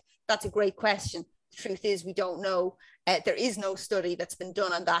side? That's a great question. The truth is, we don't know. There is no study that's been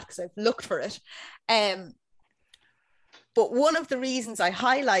done on that because I've looked for it. But one of the reasons I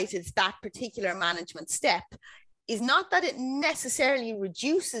highlighted that particular management step is not that it necessarily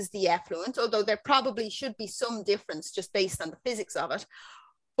reduces the effluent, although there probably should be some difference just based on the physics of it,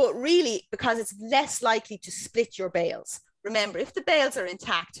 but really because it's less likely to split your bales. Remember, if the bales are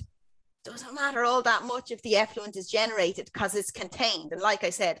intact, it doesn't matter all that much if the effluent is generated because it's contained. And like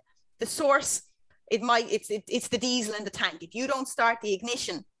I said, the source, it's the diesel in the tank. If you don't start the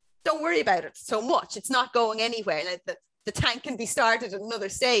ignition, don't worry about it so much. It's not going anywhere. The tank can be started at another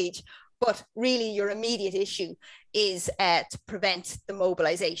stage, but really your immediate issue is to prevent the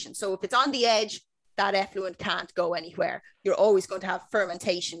mobilization. So if it's on the edge, that effluent can't go anywhere. You're always going to have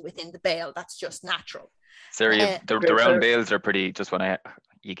fermentation within the bale. That's just natural. Sorry, the round bales are pretty,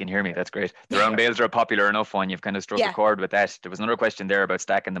 you can hear me, that's great. The round bales are a popular enough one. You've kind of struck a chord with that. There was another question there about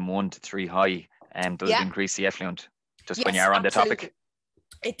stacking them 1 to 3 high. Does it increase the effluent? Just when you are on the topic.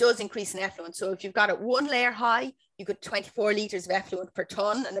 It does increase in effluent. So if you've got it 1 layer high, you get 24 litres of effluent per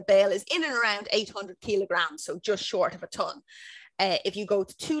tonne, and a bale is in and around 800 kilograms, so just short of a tonne. If you go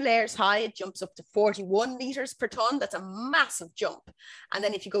to 2 layers high, it jumps up to 41 litres per tonne. That's a massive jump. And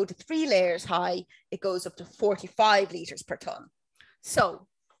then if you go to 3 layers high, it goes up to 45 litres per tonne. So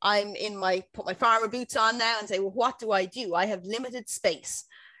I'm put my farmer boots on now and say, well, what do? I have limited space.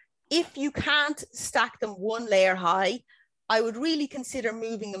 If you can't stack them 1 layer high, I would really consider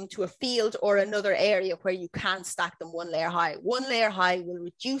moving them to a field or another area where you can stack them 1 layer high. 1 layer high will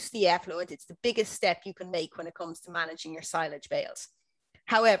reduce the effluent. It's the biggest step you can make when it comes to managing your silage bales.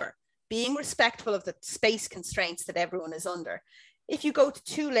 However, being respectful of the space constraints that everyone is under, if you go to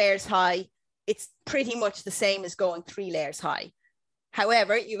 2 layers high, it's pretty much the same as going 3 layers high.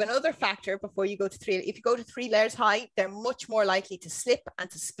 However, you have another factor before you go to 3. If you go to 3 layers high, they're much more likely to slip and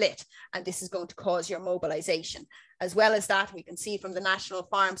to split, and this is going to cause your mobilization. As well as that, we can see from the National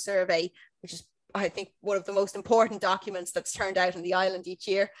Farm Survey, which is, I think, one of the most important documents that's turned out in the island each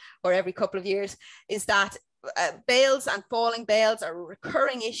year or every couple of years, is that bales and falling bales are a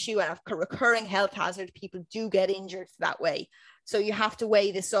recurring issue and a recurring health hazard. People do get injured that way. So you have to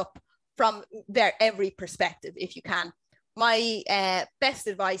weigh this up from every perspective if you can. my best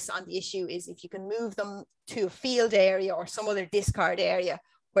advice on the issue is if you can move them to a field area or some other discard area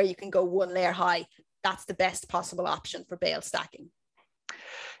where you can go one layer high, that's the best possible option for bale stacking.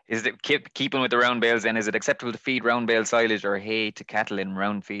 Is it keeping with the round bales then, is it acceptable to feed round bale silage or hay to cattle in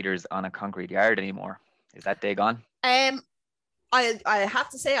round feeders on a concrete yard anymore? Is that day gone? I have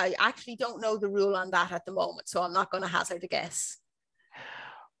to say, I actually don't know the rule on that at the moment, so I'm not going to hazard a guess.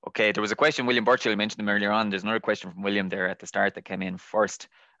 Okay, there was a question, William Burchell mentioned him earlier on. There's another question from William there at the start that came in first.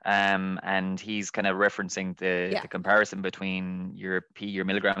 And he's kind of referencing the comparison between your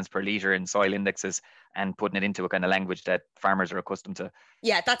milligrams per litre and soil indexes and putting it into a kind of language that farmers are accustomed to.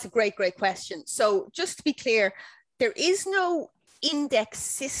 Yeah, that's a great question. So just to be clear, there is no index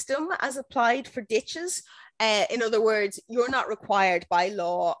system as applied for ditches. In other words, you're not required by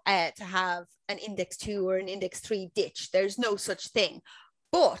law to have an index 2 or an index 3 ditch. There's no such thing.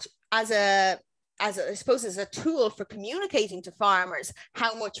 But as I suppose as a tool for communicating to farmers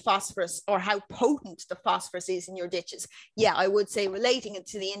how much phosphorus or how potent the phosphorus is in your ditches, yeah, I would say relating it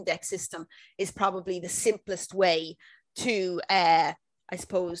to the index system is probably the simplest way to, I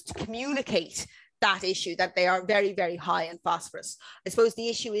suppose, to communicate that issue, that they are very, very high in phosphorus. I suppose the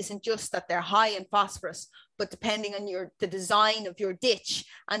issue isn't just that they're high in phosphorus, but depending on the design of your ditch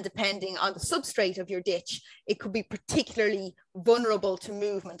and depending on the substrate of your ditch, it could be particularly vulnerable to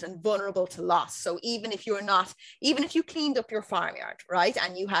movement and vulnerable to loss. So even if you cleaned up your farmyard, right,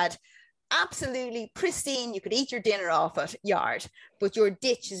 and you had absolutely pristine, you could eat your dinner off it yard, but your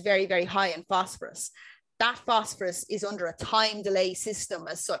ditch is very, very high in phosphorus, that phosphorus is under a time delay system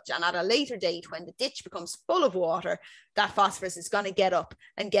as such. And at a later date, when the ditch becomes full of water, that phosphorus is going to get up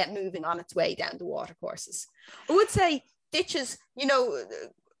and get moving on its way down the water courses. I would say ditches,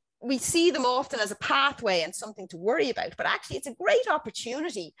 we see them often as a pathway and something to worry about, but actually it's a great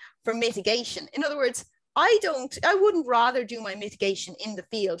opportunity for mitigation. In other words, I wouldn't rather do my mitigation in the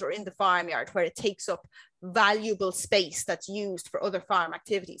field or in the farmyard where it takes up valuable space that's used for other farm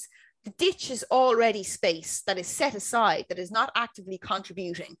activities. The ditch is already space that is set aside, that is not actively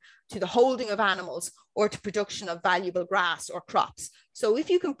contributing to the holding of animals or to production of valuable grass or crops. So if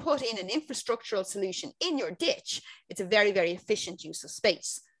you can put in an infrastructural solution in your ditch, it's a very, very efficient use of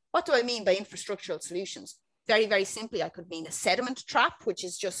space. What do I mean by infrastructural solutions? Very, very simply, I could mean a sediment trap, which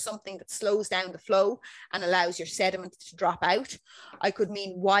is just something that slows down the flow and allows your sediment to drop out. I could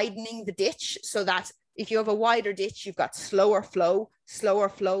mean widening the ditch so that if you have a wider ditch, you've got slower flow. Slower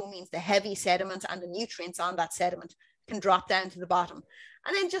flow means the heavy sediment and the nutrients on that sediment can drop down to the bottom.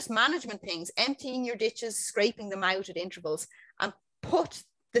 And then just management things, emptying your ditches, scraping them out at intervals, and put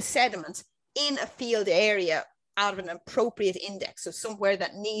the sediment in a field area out of an appropriate index, so somewhere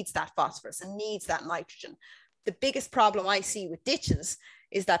that needs that phosphorus and needs that nitrogen. The biggest problem I see with ditches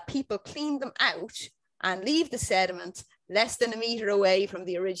is that people clean them out and leave the sediment less than a meter away from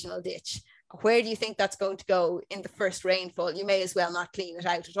the original ditch. Where do you think that's going to go in the first rainfall? You may as well not clean it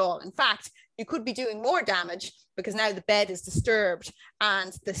out at all. In fact, you could be doing more damage because now the bed is disturbed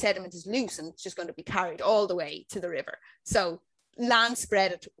and the sediment is loose and it's just going to be carried all the way to the river. So land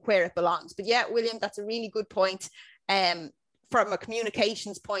spread it where it belongs. But yeah, William, that's a really good point. From a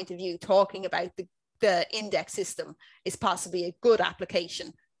communications point of view, talking about the index system is possibly a good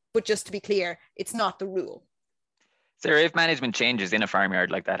application. But just to be clear, it's not the rule. Sarah, if management changes in a farmyard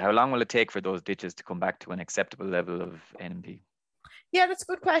like that, how long will it take for those ditches to come back to an acceptable level of NP? Yeah, that's a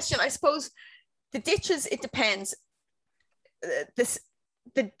good question. I suppose the ditches, it depends.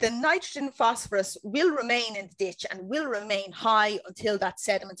 The nitrogen phosphorus will remain in the ditch and will remain high until that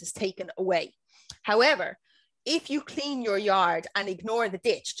sediment is taken away. However, if you clean your yard and ignore the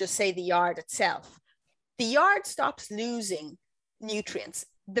ditch, just say the yard itself, the yard stops losing nutrients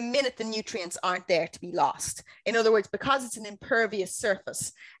the minute the nutrients aren't there to be lost. In other words, because it's an impervious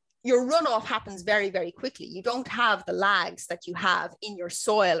surface, your runoff happens very, very quickly. You don't have the lags that you have in your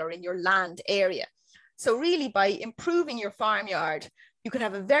soil or in your land area. So really, by improving your farmyard, you can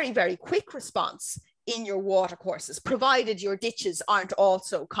have a very, very quick response in your water courses, provided your ditches aren't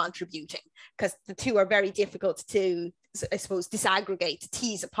also contributing, because the two are very difficult to, I suppose, disaggregate, to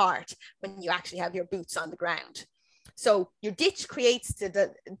tease apart when you actually have your boots on the ground. So your ditch creates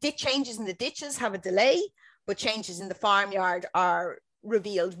the ditch changes in the ditches have a delay, but changes in the farmyard are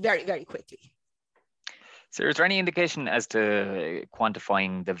revealed very, very quickly. So is there any indication as to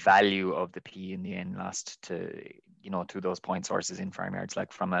quantifying the value of the P in the N lost to, to those point sources in farmyards?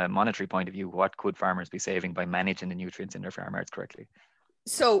 Like from a monetary point of view, what could farmers be saving by managing the nutrients in their farmyards correctly?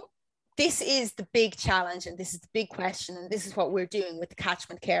 So this is the big challenge and this is the big question, and this is what we're doing with the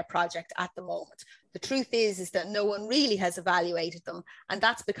Catchment Care project at the moment. The truth is that no one really has evaluated them, and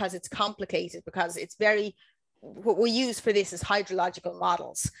that's because it's complicated, because it's very what we use for this is hydrological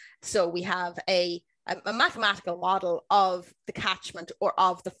models. So we have a mathematical model of the catchment or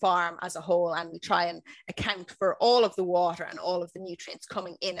of the farm as a whole, and we try and account for all of the water and all of the nutrients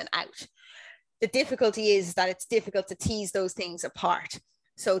coming in and out. The difficulty is that it's difficult to tease those things apart.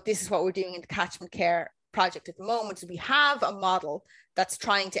 So this is what we're doing in the catchment care project at the moment. So we have a model that's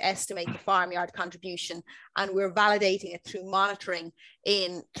trying to estimate the farmyard contribution, and we're validating it through monitoring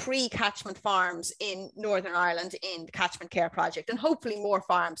in 3 catchment farms in Northern Ireland in the catchment care project, and hopefully more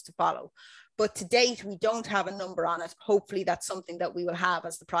farms to follow. But to date, we don't have a number on it. Hopefully that's something that we will have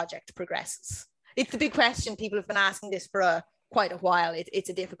as the project progresses. It's the big question. People have been asking this for quite a while. It's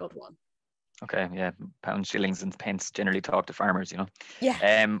a difficult one. Okay, yeah, pounds, shillings, and pence generally talk to farmers, you know.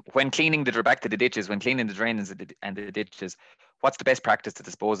 Yeah. When cleaning back to the ditches, when cleaning the drains and the ditches, what's the best practice to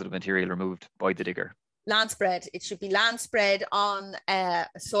dispose of the material removed by the digger? Land spread. It should be land spread on a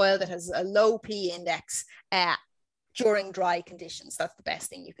soil that has a low P index during dry conditions. That's the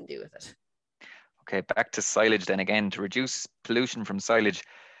best thing you can do with it. Okay, back to silage then again. To reduce pollution from silage,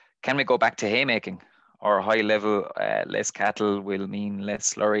 can we go back to haymaking? Or high level, less cattle will mean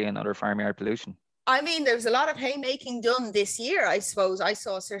less slurry and other farmyard pollution? I mean, there's a lot of haymaking done this year, I suppose. I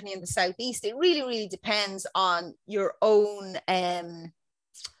saw certainly in the southeast. It really, really depends on your own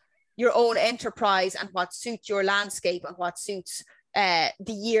enterprise and what suits your landscape and what suits the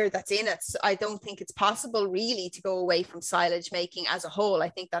year that's in it. So I don't think it's possible really to go away from silage making as a whole. I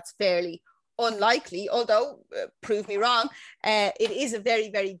think that's fairly unlikely, although prove me wrong. It is a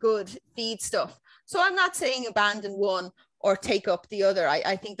very, very good feedstuff. So I'm not saying abandon one or take up the other.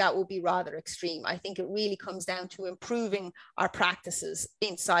 I think that would be rather extreme. I think it really comes down to improving our practices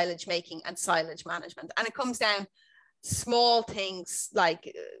in silage making and silage management. And it comes down small things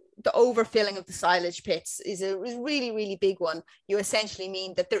like the overfilling of the silage pits is a really, really big one. You essentially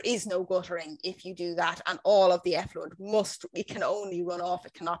mean that there is no guttering if you do that, and all of the effluent it can only run off,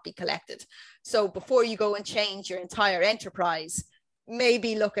 it cannot be collected. So before you go and change your entire enterprise,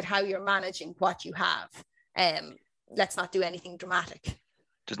 maybe look at how you're managing what you have. Let's not do anything dramatic.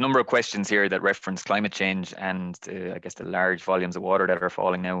 There's a number of questions here that reference climate change and I guess the large volumes of water that are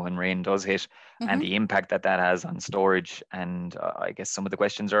falling now when rain does hit, and the impact that has on storage. And I guess some of the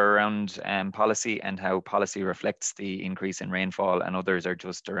questions are around policy and how policy reflects the increase in rainfall, and others are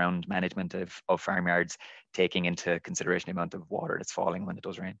just around management of farmyards, taking into consideration the amount of water that's falling when it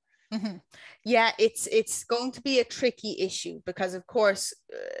does rain. Yeah, it's going to be a tricky issue because, of course,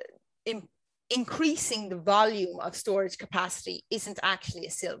 increasing the volume of storage capacity isn't actually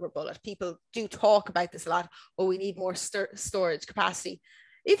a silver bullet. People do talk about this a lot. Oh, we need more storage capacity.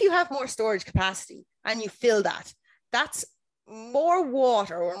 If you have more storage capacity and you fill that, that's more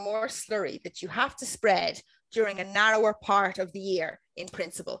water or more slurry that you have to spread during a narrower part of the year in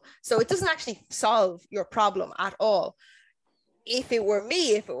principle. So it doesn't actually solve your problem at all. If it were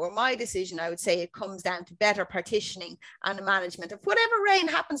me, if it were my decision, I would say it comes down to better partitioning and the management of whatever rain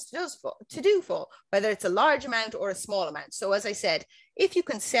happens to do fall, whether it's a large amount or a small amount. So as I said, if you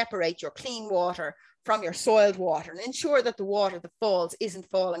can separate your clean water from your soiled water and ensure that the water that falls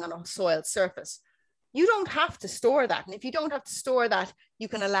isn't falling on a soiled surface, you don't have to store that. And if you don't have to store that, you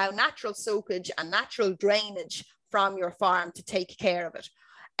can allow natural soakage and natural drainage from your farm to take care of it.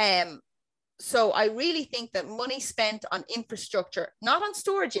 So I really think that money spent on infrastructure, not on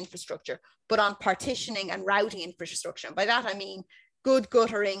storage infrastructure, but on partitioning and routing infrastructure. And by that, I mean good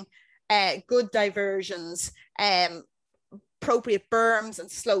guttering, good diversions, appropriate berms and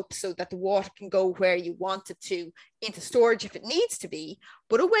slopes so that the water can go where you want it to, into storage if it needs to be,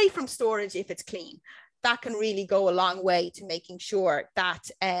 but away from storage if it's clean. That can really go a long way to making sure that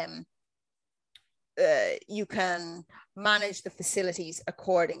you can manage the facilities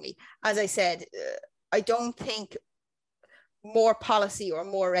accordingly. As I said, I don't think more policy or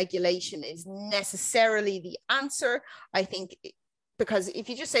more regulation is necessarily the answer. I think because if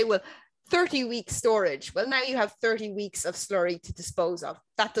you just say, well, 30 weeks storage, well, now you have 30 weeks of slurry to dispose of.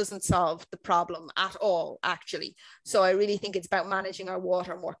 That doesn't solve the problem at all, actually. So I really think it's about managing our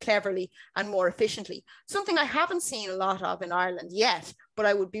water more cleverly and more efficiently. Something I haven't seen a lot of in Ireland yet, but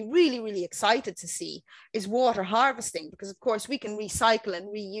I would be really, really excited to see is water harvesting, because of course we can recycle and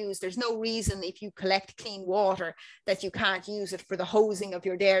reuse. There's no reason if you collect clean water that you can't use it for the hosing of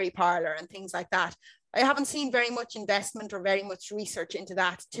your dairy parlour and things like that. I haven't seen very much investment or very much research into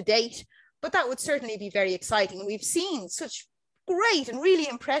that to date, but that would certainly be very exciting. And we've seen such great and really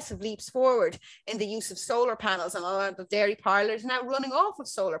impressive leaps forward in the use of solar panels, and a lot of dairy parlours now running off of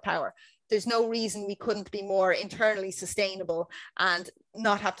solar power. There's no reason we couldn't be more internally sustainable and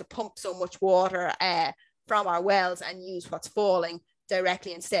not have to pump so much water from our wells and use what's falling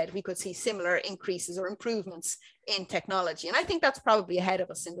directly instead, we could see similar increases or improvements in technology. And I think that's probably ahead of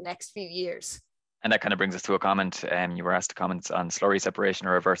us in the next few years. And that kind of brings us to a comment. You were asked to comment on slurry separation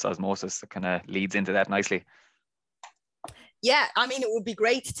or reverse osmosis. That kind of leads into that nicely. Yeah, I mean, it would be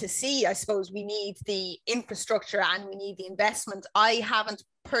great to see. I suppose we need the infrastructure and we need the investment. I haven't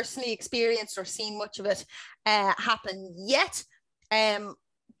personally experienced or seen much of it happen yet.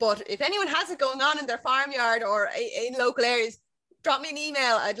 But if anyone has it going on in their farmyard or in local areas, drop me an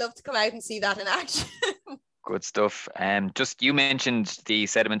email. I'd love to come out and see that in action. Good stuff. Just you mentioned the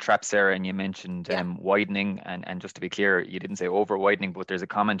sediment traps there, and you mentioned widening. And just to be clear, you didn't say over widening, but there's a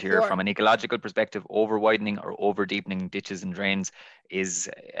comment here from an ecological perspective: over widening or over deepening ditches and drains is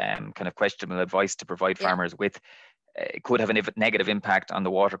kind of questionable advice to provide farmers with. It could have a negative impact on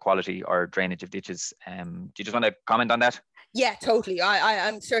the water quality or drainage of ditches. Do you just want to comment on that? Yeah, totally.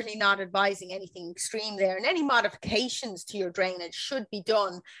 I'm certainly not advising anything extreme there, and any modifications to your drainage should be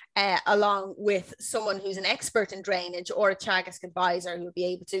done along with someone who's an expert in drainage or a Teagasc advisor who will be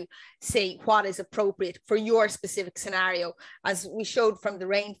able to say what is appropriate for your specific scenario. As we showed from the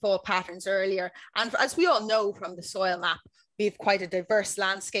rainfall patterns earlier, and as we all know from the soil map, we have quite a diverse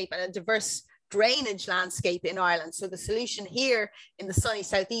landscape and a diverse drainage landscape in Ireland. So the solution here in the sunny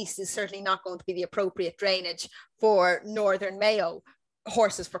southeast is certainly not going to be the appropriate drainage for Northern Mayo,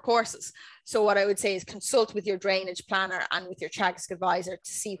 horses for courses. So what I would say is consult with your drainage planner and with your Teagasc advisor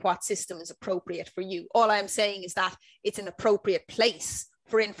to see what system is appropriate for you. All I'm saying is that it's an appropriate place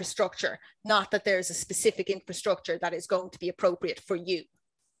for infrastructure, not that there's a specific infrastructure that is going to be appropriate for you.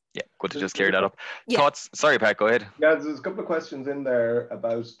 Yeah, good to just clear that up. Thoughts? Sorry, Pat, go ahead. Yeah, there's a couple of questions in there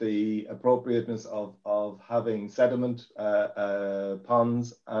about the appropriateness of having sediment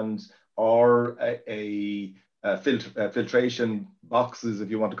ponds and or filtration boxes, if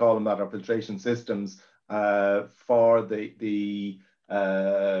you want to call them that, or filtration systems for the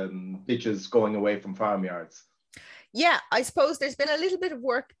ditches going away from farmyards. Yeah, I suppose there's been a little bit of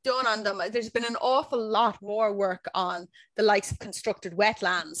work done on them. There's been an awful lot more work on the likes of constructed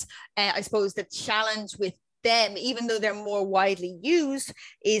wetlands. I suppose the challenge with them, even though they're more widely used,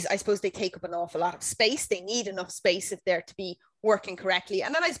 is I suppose they take up an awful lot of space. They need enough space if they're to be working correctly.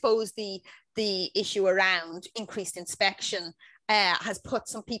 And then I suppose the issue around increased inspection has put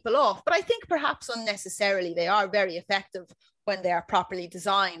some people off. But I think perhaps unnecessarily, they are very effective when they are properly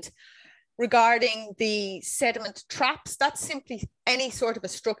designed. Regarding the sediment traps, that's simply any sort of a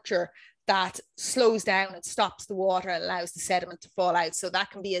structure that slows down and stops the water and allows the sediment to fall out. So that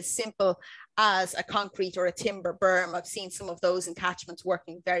can be as simple as a concrete or a timber berm. I've seen some of those in catchments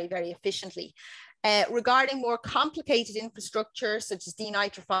working very, very efficiently. Regarding more complicated infrastructure, such as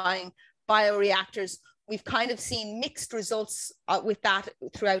denitrifying bioreactors, we've kind of seen mixed results with that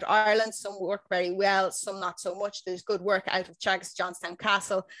throughout Ireland. Some work very well, some not so much. There's good work out of Teagasc Johnstown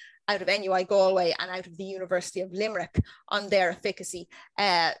Castle, out of NUI Galway, and out of the University of Limerick on their efficacy.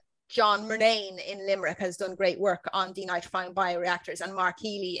 John Murnane in Limerick has done great work on denitrifying bioreactors, and Mark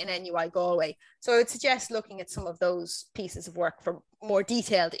Healy in NUI Galway. So I would suggest looking at some of those pieces of work for more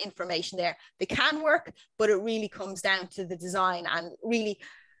detailed information there. They can work, but it really comes down to the design and really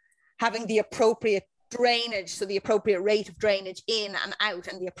having the appropriate drainage, so the appropriate rate of drainage in and out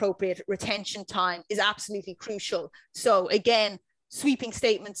and the appropriate retention time is absolutely crucial. So again, sweeping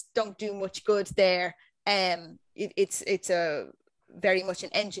statements don't do much good there. It's a very much an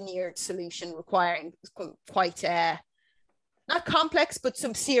engineered solution requiring quite not complex, but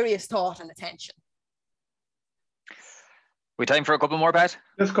some serious thought and attention. We time for a couple more, Pat?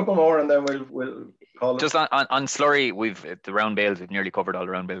 Just a couple more, and then we'll call it. Just on slurry, we've the round bales. We've nearly covered all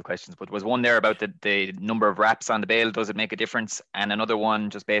the round bale questions, but was one there about the number of wraps on the bale? Does it make a difference? And another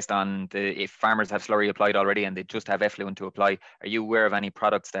one just based on if farmers have slurry applied already and they just have effluent to apply, are you aware of any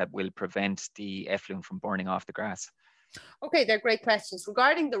products that will prevent the effluent from burning off the grass? Okay, they're great questions.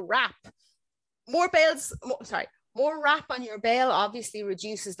 Regarding the wrap, more wrap on your bale obviously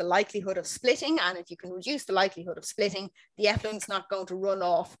reduces the likelihood of splitting. And if you can reduce the likelihood of splitting, the effluent's not going to run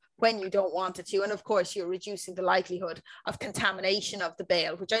off when you don't want it to. And of course, you're reducing the likelihood of contamination of the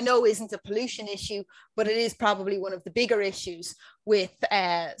bale, which I know isn't a pollution issue, but it is probably one of the bigger issues with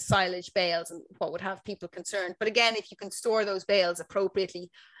silage bales and what would have people concerned. But again, if you can store those bales appropriately,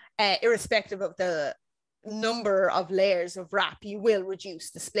 irrespective of the number of layers of wrap, you will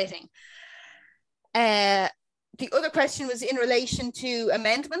reduce the splitting. the other question was in relation to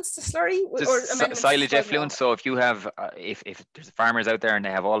amendments to slurry or amendments silage effluent. So if you have, if there's farmers out there and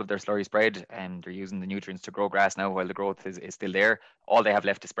they have all of their slurry spread and they're using the nutrients to grow grass now while the growth is still there, all they have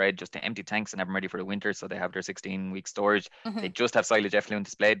left to spread just to empty tanks and have them ready for the winter. So they have their 16-week storage. They just have silage effluent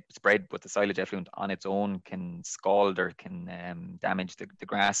spread, but the silage effluent on its own can scald or can damage the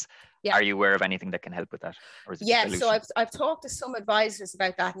grass. Yeah. Are you aware of anything that can help with that? Or is it so I've talked to some advisors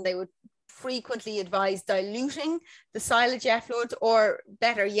about that, and they would frequently advise diluting the silage effluent, or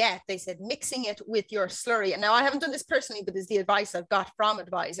better yet, they said mixing it with your slurry. And now I haven't done this personally, but this is the advice I've got from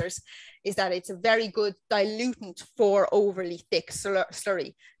advisors, is that it's a very good dilutant for overly thick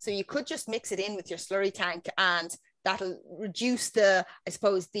slurry. So you could just mix it in with your slurry tank, and that'll reduce the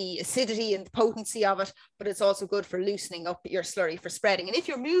acidity and the potency of it, but it's also good for loosening up your slurry for spreading. And if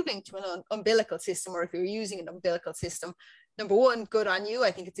you're moving to an umbilical system, or if you're using an umbilical system, number one, good on you.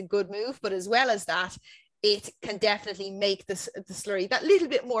 I think it's a good move, but as well as that, it can definitely make the slurry that little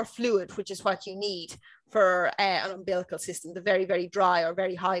bit more fluid, which is what you need for an umbilical system. The very, very dry or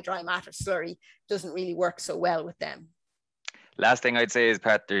very high dry matter slurry doesn't really work so well with them. Last thing I'd say is,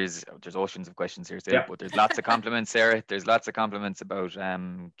 Pat, there's oceans of questions here still, but there's lots of compliments, Sarah. There's lots of compliments about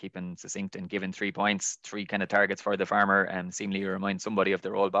keeping succinct and giving 3 points, 3 kind of targets for the farmer. Seemingly you remind somebody of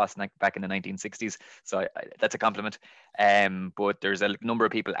their old boss back in the 1960s. So that's a compliment. But there's a number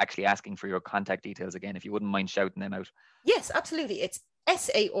of people actually asking for your contact details again, if you wouldn't mind shouting them out. Yes, absolutely. It's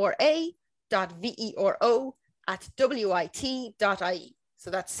sara.vero@wit.ie. So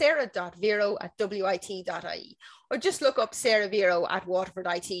that's sarah.vero@wit.ie, or just look up Sarah Vero at Waterford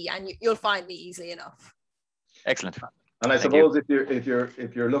IT and you'll find me easily enough. Excellent. And I suppose if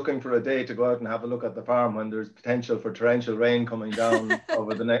you're looking for a day to go out and have a look at the farm when there's potential for torrential rain coming down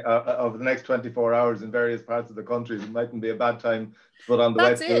over the next 24 hours in various parts of the country, it mightn't be a bad time to put on the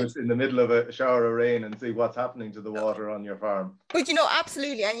wetsuit in the middle of a shower of rain and see what's happening to the water on your farm. But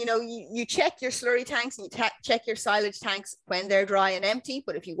absolutely, and you check your slurry tanks and you check your silage tanks when they're dry and empty.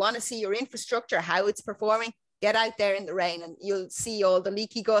 But if you want to see your infrastructure, how it's performing, get out there in the rain and you'll see all the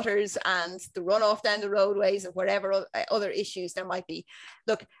leaky gutters and the runoff down the roadways and whatever other issues there might be.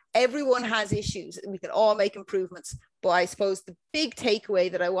 Look, everyone has issues and we can all make improvements. But I suppose the big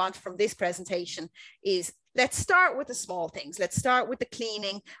takeaway that I want from this presentation is, let's start with the small things. Let's start with the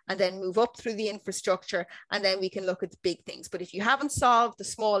cleaning and then move up through the infrastructure, and then we can look at the big things. But if you haven't solved the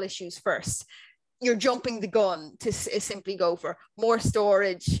small issues first, you're jumping the gun to simply go for more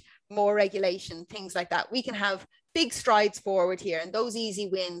storage, more regulation, things like that. We can have big strides forward here, and those easy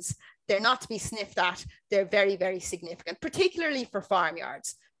wins, they're not to be sniffed at. They're very, very significant, particularly for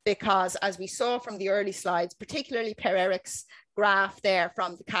farmyards, because as we saw from the early slides, particularly Per Eric's graph there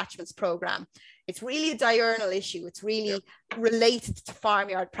from the catchments program, it's really a diurnal issue. It's really related to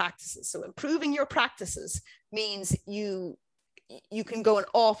farmyard practices. So improving your practices means you can go an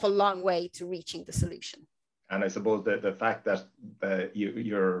awful long way to reaching the solution. And I suppose that the fact that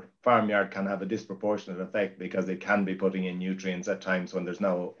your farmyard can have a disproportionate effect because it can be putting in nutrients at times when there's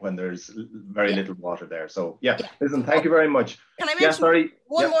very little water there. So listen, thank you very much. Can I mention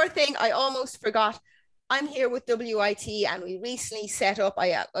one more thing? I almost forgot. I'm here with WIT, and we recently set up,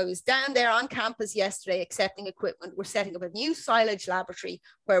 I was down there on campus yesterday accepting equipment. We're setting up a new silage laboratory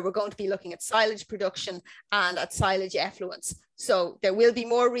where we're going to be looking at silage production and at silage effluents. So there will be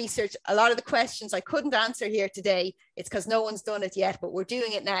more research. A lot of the questions I couldn't answer here today, it's because no one's done it yet, but we're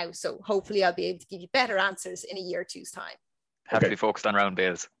doing it now. So hopefully I'll be able to give you better answers in a year or two's time. Have to be focused on round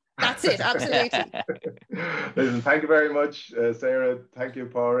bales. That's it, absolutely. Listen, thank you very much, Sarah. Thank you,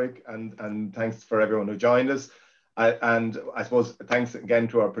 Pádraig, and thanks for everyone who joined us. And I suppose thanks again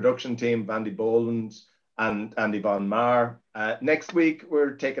to our production team, Vandy Boland and Yvonne Marr. Next week,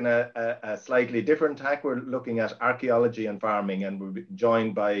 we're taking a slightly different tack. We're looking at archaeology and farming, and we'll be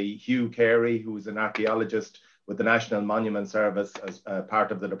joined by Hugh Carey, who's an archaeologist with the National Monument Service as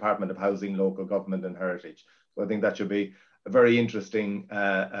part of the Department of Housing, Local Government and Heritage. So I think that should be a very interesting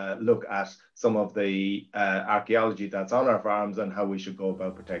look at some of the archaeology that's on our farms and how we should go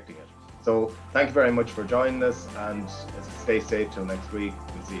about protecting it. So thank you very much for joining us, and stay safe till next week.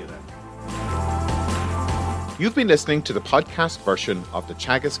 We'll see you then. You've been listening to the podcast version of the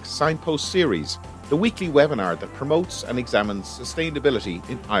Teagasc Signpost series, the weekly webinar that promotes and examines sustainability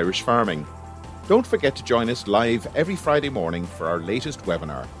in Irish farming. Don't forget to join us live every Friday morning for our latest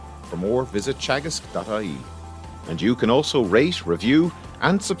webinar. For more, visit teagasc.ie. And you can also rate, review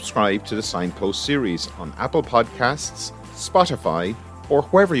and subscribe to the Signpost series on Apple Podcasts, Spotify or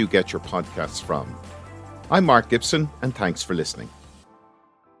wherever you get your podcasts from. I'm Mark Gibson, and thanks for listening.